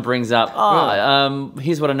time someone brings up,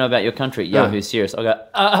 here's what I know about your country, Yahoo Serious, I'll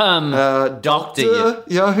go, Dr.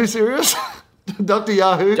 Yahoo Serious? Dr.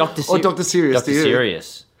 Yahoo or Dr. Serious to Dr. you?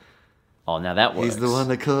 Serious. Oh, now that works. He's the one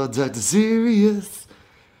they call Dr. Serious.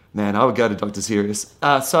 Man, I would go to Dr. Serious.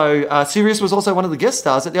 So Serious was also one of the guest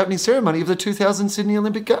stars at the opening ceremony of the 2000 Sydney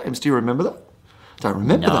Olympic Games. Do you remember that? Don't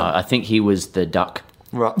remember No, that. I think he was the duck.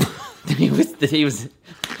 Right. he was.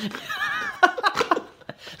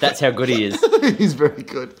 That's how good he is. He's very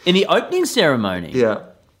good. In the opening ceremony. Yeah.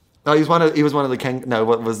 No, he was one of the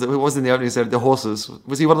who was in the opening ceremony? The horses.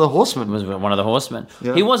 Was he one of the horsemen? Was one of the horsemen.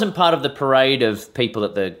 Yeah. He wasn't part of the parade of people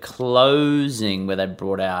at the closing where they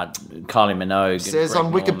brought out Kylie Minogue. It says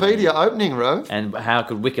on Wikipedia opening, Rove. And how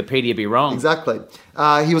could Wikipedia be wrong? Exactly.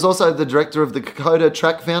 He was also the director of the Kokoda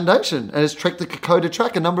Track Foundation and has trekked the Kokoda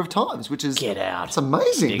Track a number of times, which is... Get out. It's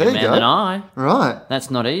amazing. Bigger there you man go. than I. Right.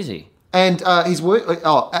 That's not easy. And he's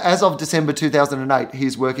as of December 2008,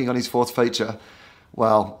 he's working on his fourth feature.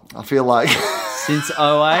 Well, I feel like... Since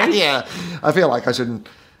 08? Yeah. I feel like I shouldn't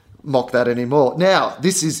mock that anymore. Now,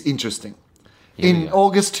 this is interesting. In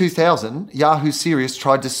August 2000, Yahoo Serious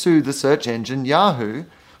tried to sue the search engine Yahoo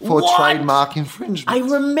for What? trademark infringement.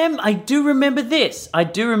 I do remember this.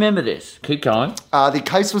 Keep going. The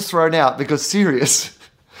case was thrown out because Serious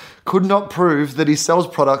could not prove that he sells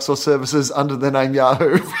products or services under the name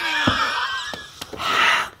Yahoo.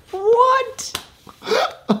 What?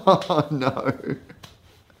 Oh, no.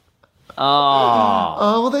 Oh.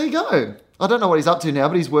 Oh, well, there you go. I don't know what he's up to now,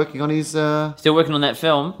 but he's working on his... Still working on that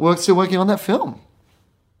film. Still working on that film.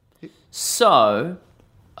 So,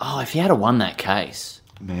 if you had won that case,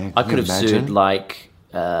 Man, I can could you have imagine? sued like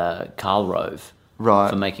Carl Rove Right.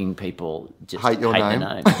 for making people just Hate your the name.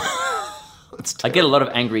 name. I get a lot of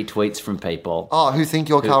angry tweets from people. Oh, who think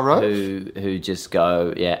you're Carl Rove? Who just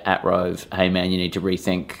go, at Rove, hey man, you need to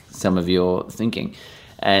rethink some of your thinking.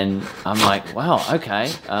 And I'm like, wow,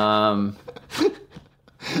 okay.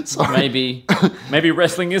 Sorry. Maybe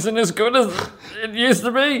wrestling isn't as good as it used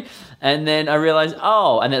to be. And then I realized,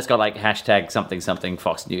 and then it's got like hashtag something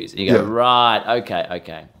Fox News. And you go, Yeah. right,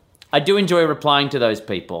 okay. I do enjoy replying to those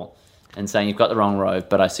people and saying you've got the wrong Rove,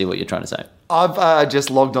 but I see what you're trying to say. I've just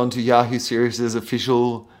logged on to Yahoo Serious'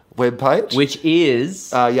 official webpage. Which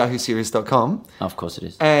is... yahooSerious.com. of course it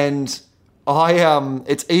is. And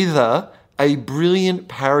it's either a brilliant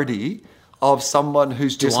parody of someone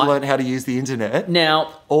who's just learned how to use the internet,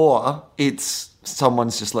 Now... or it's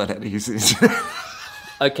someone's just learned how to use the internet.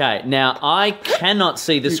 Okay, now I cannot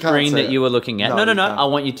see the You can't screen see that it. you were looking at. No, No, you can't. I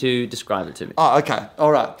want you to describe it to me. Oh, okay.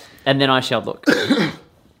 All right. And then I shall look.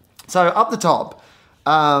 So up the top,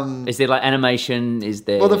 Is there like animation? Is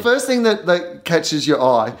there... well, the first thing that catches your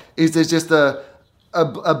eye is there's just a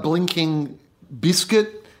blinking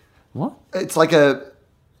biscuit. What? It's like it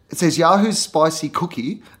says Yahoo's spicy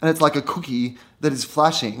cookie, and it's like a cookie that is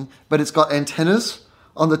flashing, but it's got antennas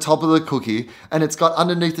on the top of the cookie, and it's got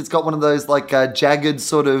underneath, it's got one of those like jagged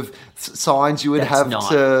sort of signs you would That's have not-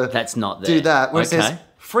 to that's not do there. that, where it says Okay.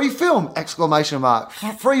 free film, exclamation mark,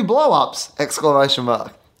 free blow-ups, exclamation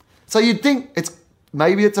mark. So you'd think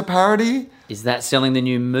maybe it's a parody. Is that selling the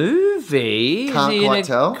new movie? Can't Is he quite in a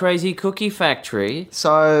tell. crazy cookie factory?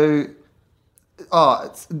 So,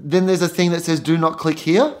 then there's a thing that says do not click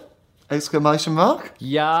here, exclamation mark.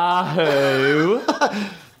 Yahoo!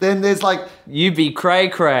 Then there's like, You be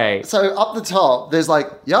cray. so up the top, there's like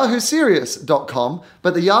yahooSerious.com,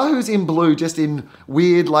 but the Yahoo's in blue, just in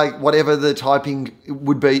weird, like whatever the typing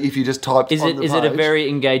would be if you just typed Is on it the is it a page. very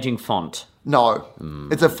engaging font? No.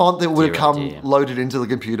 It's a font that would have Dear, come dear. loaded into the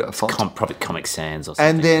computer font. Probably Comic Sans or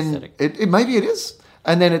something. And then, aesthetic. maybe it is.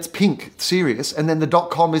 And then it's pink, serious, and then the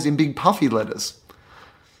 .com is in big puffy letters.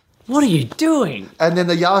 What are you doing? And then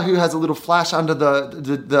the Yahoo has a little flash under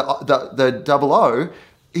the double O.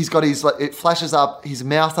 He's got it flashes up his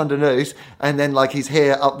mouth underneath, and then like his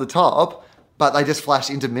hair up the top, but they just flash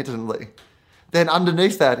intermittently. Then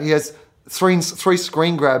underneath that, he has three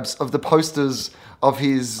screen grabs of the posters of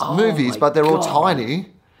his movies, my but they're all God. tiny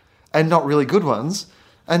and not really good ones.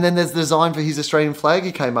 And then there's the design for his Australian flag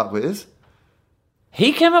he came up with.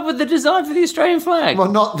 He came up with the design for the Australian flag.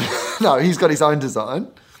 Well, no, he's got his own design.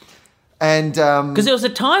 And Because there was a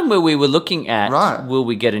time where we were looking at, Right. will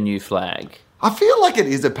we get a new flag? I feel like it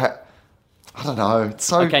is I don't know. It's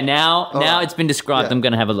so Okay, now right. it's been described. Yeah. I'm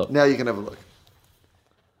going to have a look. Now you can have a look.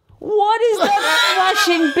 What is that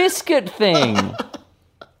flashing biscuit thing?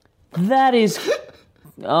 That is...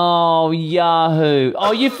 Oh, Yahoo.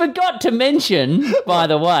 Oh, you forgot to mention, by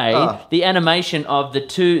the way, the animation of the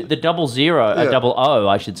 00,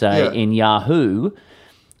 I should say, in Yahoo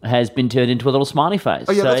has been turned into a little smiley face.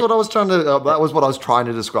 Oh, yeah, that's what I was trying to... that was what I was trying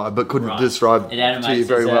to describe, but couldn't describe it animates to you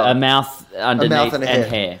very well. A mouth underneath and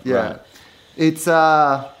hair. Yeah. Right. It's...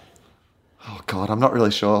 oh, God, I'm not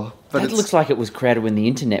really sure. But it looks like it was created when the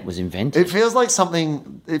internet was invented. It feels like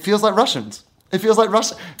something... It feels like Russians. It feels like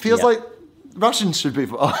Russia. It feels like Russians should be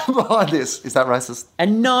behind this. Is that racist?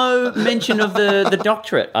 And no mention of the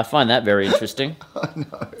doctorate. I find that very interesting. I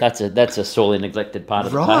know. That's a sorely neglected part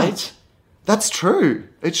of the page. That's true.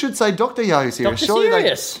 It should say Dr. Yahoo Serious. Dr.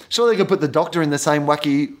 Serious. Surely they could put the doctor in the same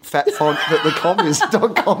wacky fat font that the com is.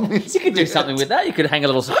 .com is. You could do something with that. You could hang a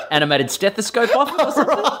little animated stethoscope off or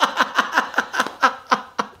something.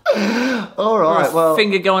 All right, or a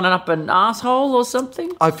finger going up an asshole or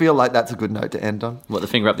something. I feel like that's a good note to end on. What, the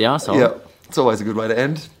finger up the asshole? Yeah, it's always a good way to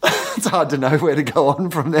end. It's hard to know where to go on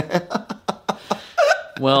from there.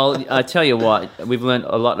 Well, I tell you what, we've learned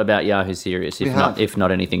a lot about Yahoo Serious, if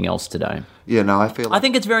not anything else today. Yeah, no, I feel like... I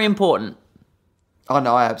think it's very important. Oh,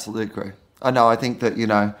 no, I absolutely agree. I think that,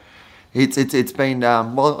 it's been...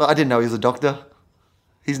 well, I didn't know he was a doctor.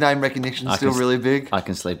 His name recognition is still really big. I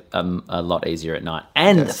can sleep a lot easier at night.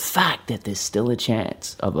 And the fact that there's still a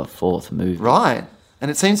chance of a fourth movie. Right.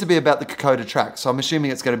 And it seems to be about the Kokoda track, so I'm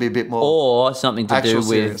assuming it's going to be a bit more... Or something to do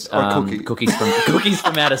with cookies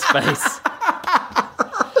from outer space.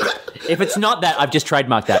 If it's not that, I've just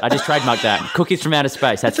trademarked that. Cookies from outer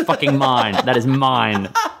space. That's fucking mine. That is mine.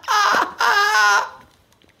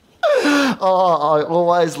 Oh, I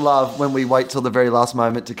always love when we wait till the very last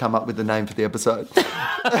moment to come up with the name for the episode.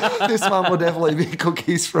 This one will definitely be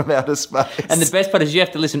Cookies from Outer Space. And the best part is you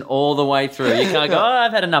have to listen all the way through. You can't go,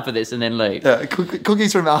 I've had enough of this, and then leave. Yeah,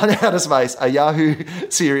 Cookies from Outer Space, a Yahoo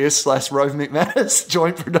Serious / Rove McManus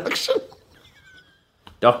joint production.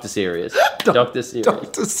 Dr. Serious. Dr. Serious.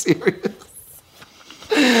 Dr. Serious.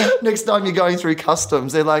 Next time you're going through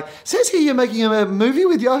customs, they're like, says here you're making a movie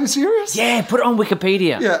with Yahoo Serious? Yeah, put it on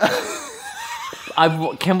Wikipedia. Yeah.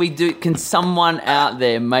 Can someone out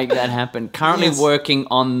there make that happen? Currently working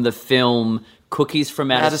on the film Cookies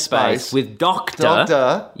from Outer Space with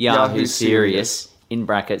Dr. Yahoo Serious, in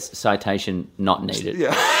brackets, citation not needed.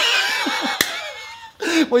 Yeah.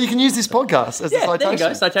 Well, you can use this podcast as a citation. There you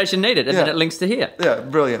go, citation needed, and then it links to here. Yeah,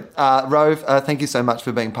 brilliant. Rove, thank you so much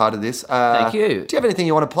for being part of this. Thank you. Do you have anything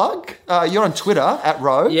you want to plug? You're on Twitter,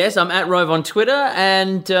 @Rove. Yes, I'm @Rove on Twitter,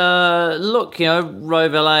 and look,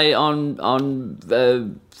 Rove LA on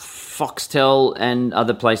Foxtel and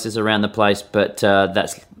other places around the place, but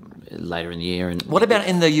that's later in the year. And what about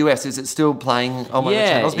in the US? Is it still playing on one of the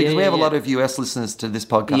channels? Because we have a lot of US listeners to this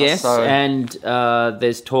podcast. Yes, and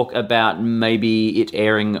there's talk about maybe it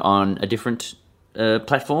airing on a different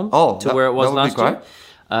platform to where it was last year.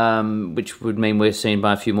 Which would mean we're seen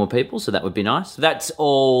by a few more people, so that would be nice. That's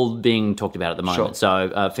all being talked about at the moment,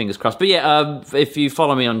 so fingers crossed. But if you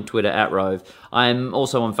follow me on Twitter @Rove, I'm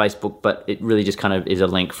also on Facebook, but it really just kind of is a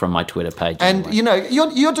link from my Twitter page. And anyway.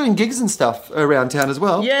 You're doing gigs and stuff around town as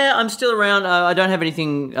well. Yeah, I'm still around. I don't have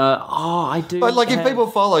anything. I do. But if people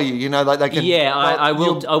follow you, they can. Yeah, I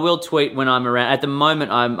will. I will tweet when I'm around. At the moment,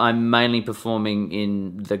 I'm mainly performing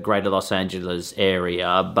in the Greater Los Angeles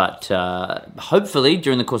area, but hopefully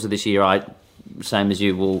during the course of this year, same as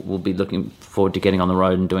you, will be looking forward to getting on the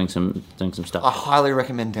road and doing some stuff. I highly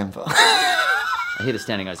recommend Denver. I hear the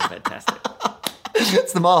standing O's are fantastic.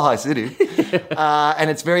 It's the Mile High City. And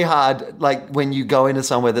it's very hard, when you go into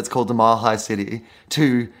somewhere that's called the Mile High City,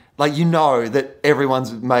 to, that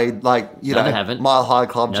everyone's made, Mile High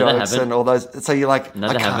Club jokes and all those. So you're like,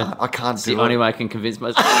 I can't do it. The only way I can convince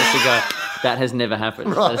myself is to go, that has never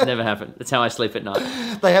happened. Right. That has never happened. That's how I sleep at night.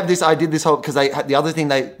 They have this, I did this whole, because the other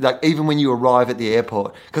thing even when you arrive at the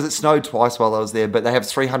airport, because it snowed twice while I was there, but they have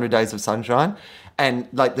 300 days of sunshine. And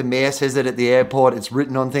the mayor says it at the airport, it's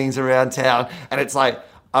written on things around town. And it's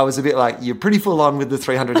I was a bit you're pretty full on with the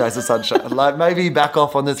 300 days of sunshine. Maybe back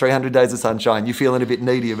off on the 300 days of sunshine. You're feeling a bit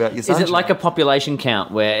needy about your sunshine. Is it like a population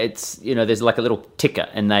count where it's, there's a little ticker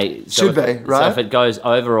and they... Should be, right? So if it goes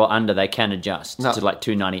over or under, they can adjust to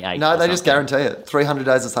 298. No, they just guarantee it. 300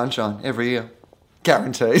 days of sunshine every year.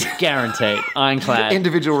 Guaranteed. Guaranteed. Ironclad.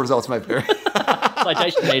 Individual results may vary.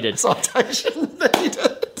 Citation needed. Citation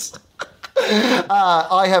needed.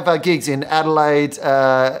 I have gigs in Adelaide,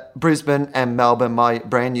 Brisbane and Melbourne. My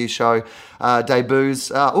brand new show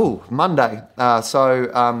debuts Monday.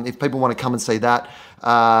 So if people want to come and see that,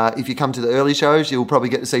 if you come to the early shows, you'll probably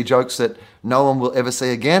get to see jokes that no one will ever see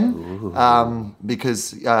again.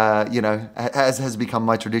 Because, as has become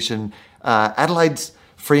my tradition, Adelaide's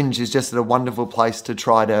Fringe is just a wonderful place to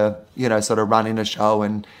try to, sort of run in a show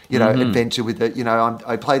and, adventure with it.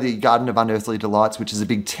 I play the Garden of Unearthly Delights, which is a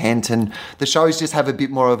big tent, and the shows just have a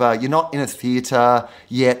bit more of you're not in a theatre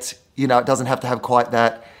yet, it doesn't have to have quite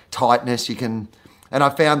that tightness. And I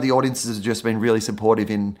found the audiences have just been really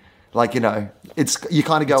supportive in, it's, you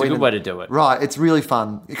kind of go in. It's a good way to do it. Right, it's really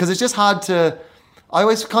fun because it's just hard to, I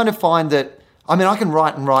always kind of find that, I can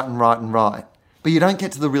write and write and write and write, but you don't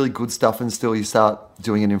get to the really good stuff until you start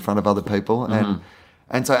doing it in front of other people.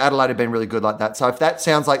 And so Adelaide have been really good like that. So if that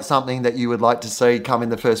sounds like something that you would like to see come in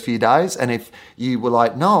the first few days, and if you were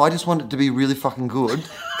like, no, I just want it to be really fucking good,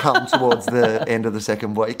 come towards the end of the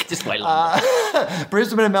second week. Just wait longer.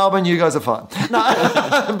 Brisbane and Melbourne, you guys are fine.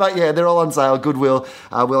 No, but yeah, they're all on sale. Goodwill,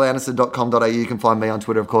 willanderson.com.au. You can find me on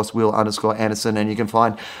Twitter, of course, Will_Anderson, and you can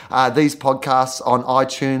find these podcasts on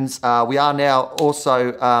iTunes. We are now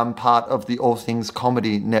also part of the All Things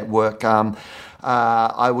Comedy Network.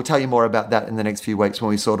 I will tell you more about that in the next few weeks when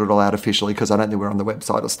we sort it all out officially, because I don't think we're on the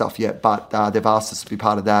website or stuff yet, but they've asked us to be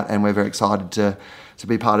part of that, and we're very excited to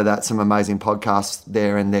be part of that. Some amazing podcasts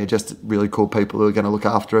there, and they're just really cool people who are going to look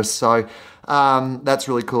after us. So that's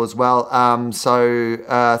really cool as well.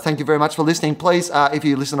 Thank you very much for listening. Please, if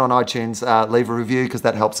you listen on iTunes, leave a review, because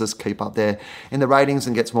that helps us keep up there in the ratings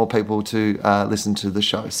and gets more people to listen to the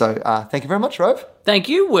show. So thank you very much, Rove. Thank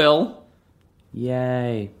you, Will.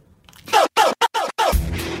 Yay.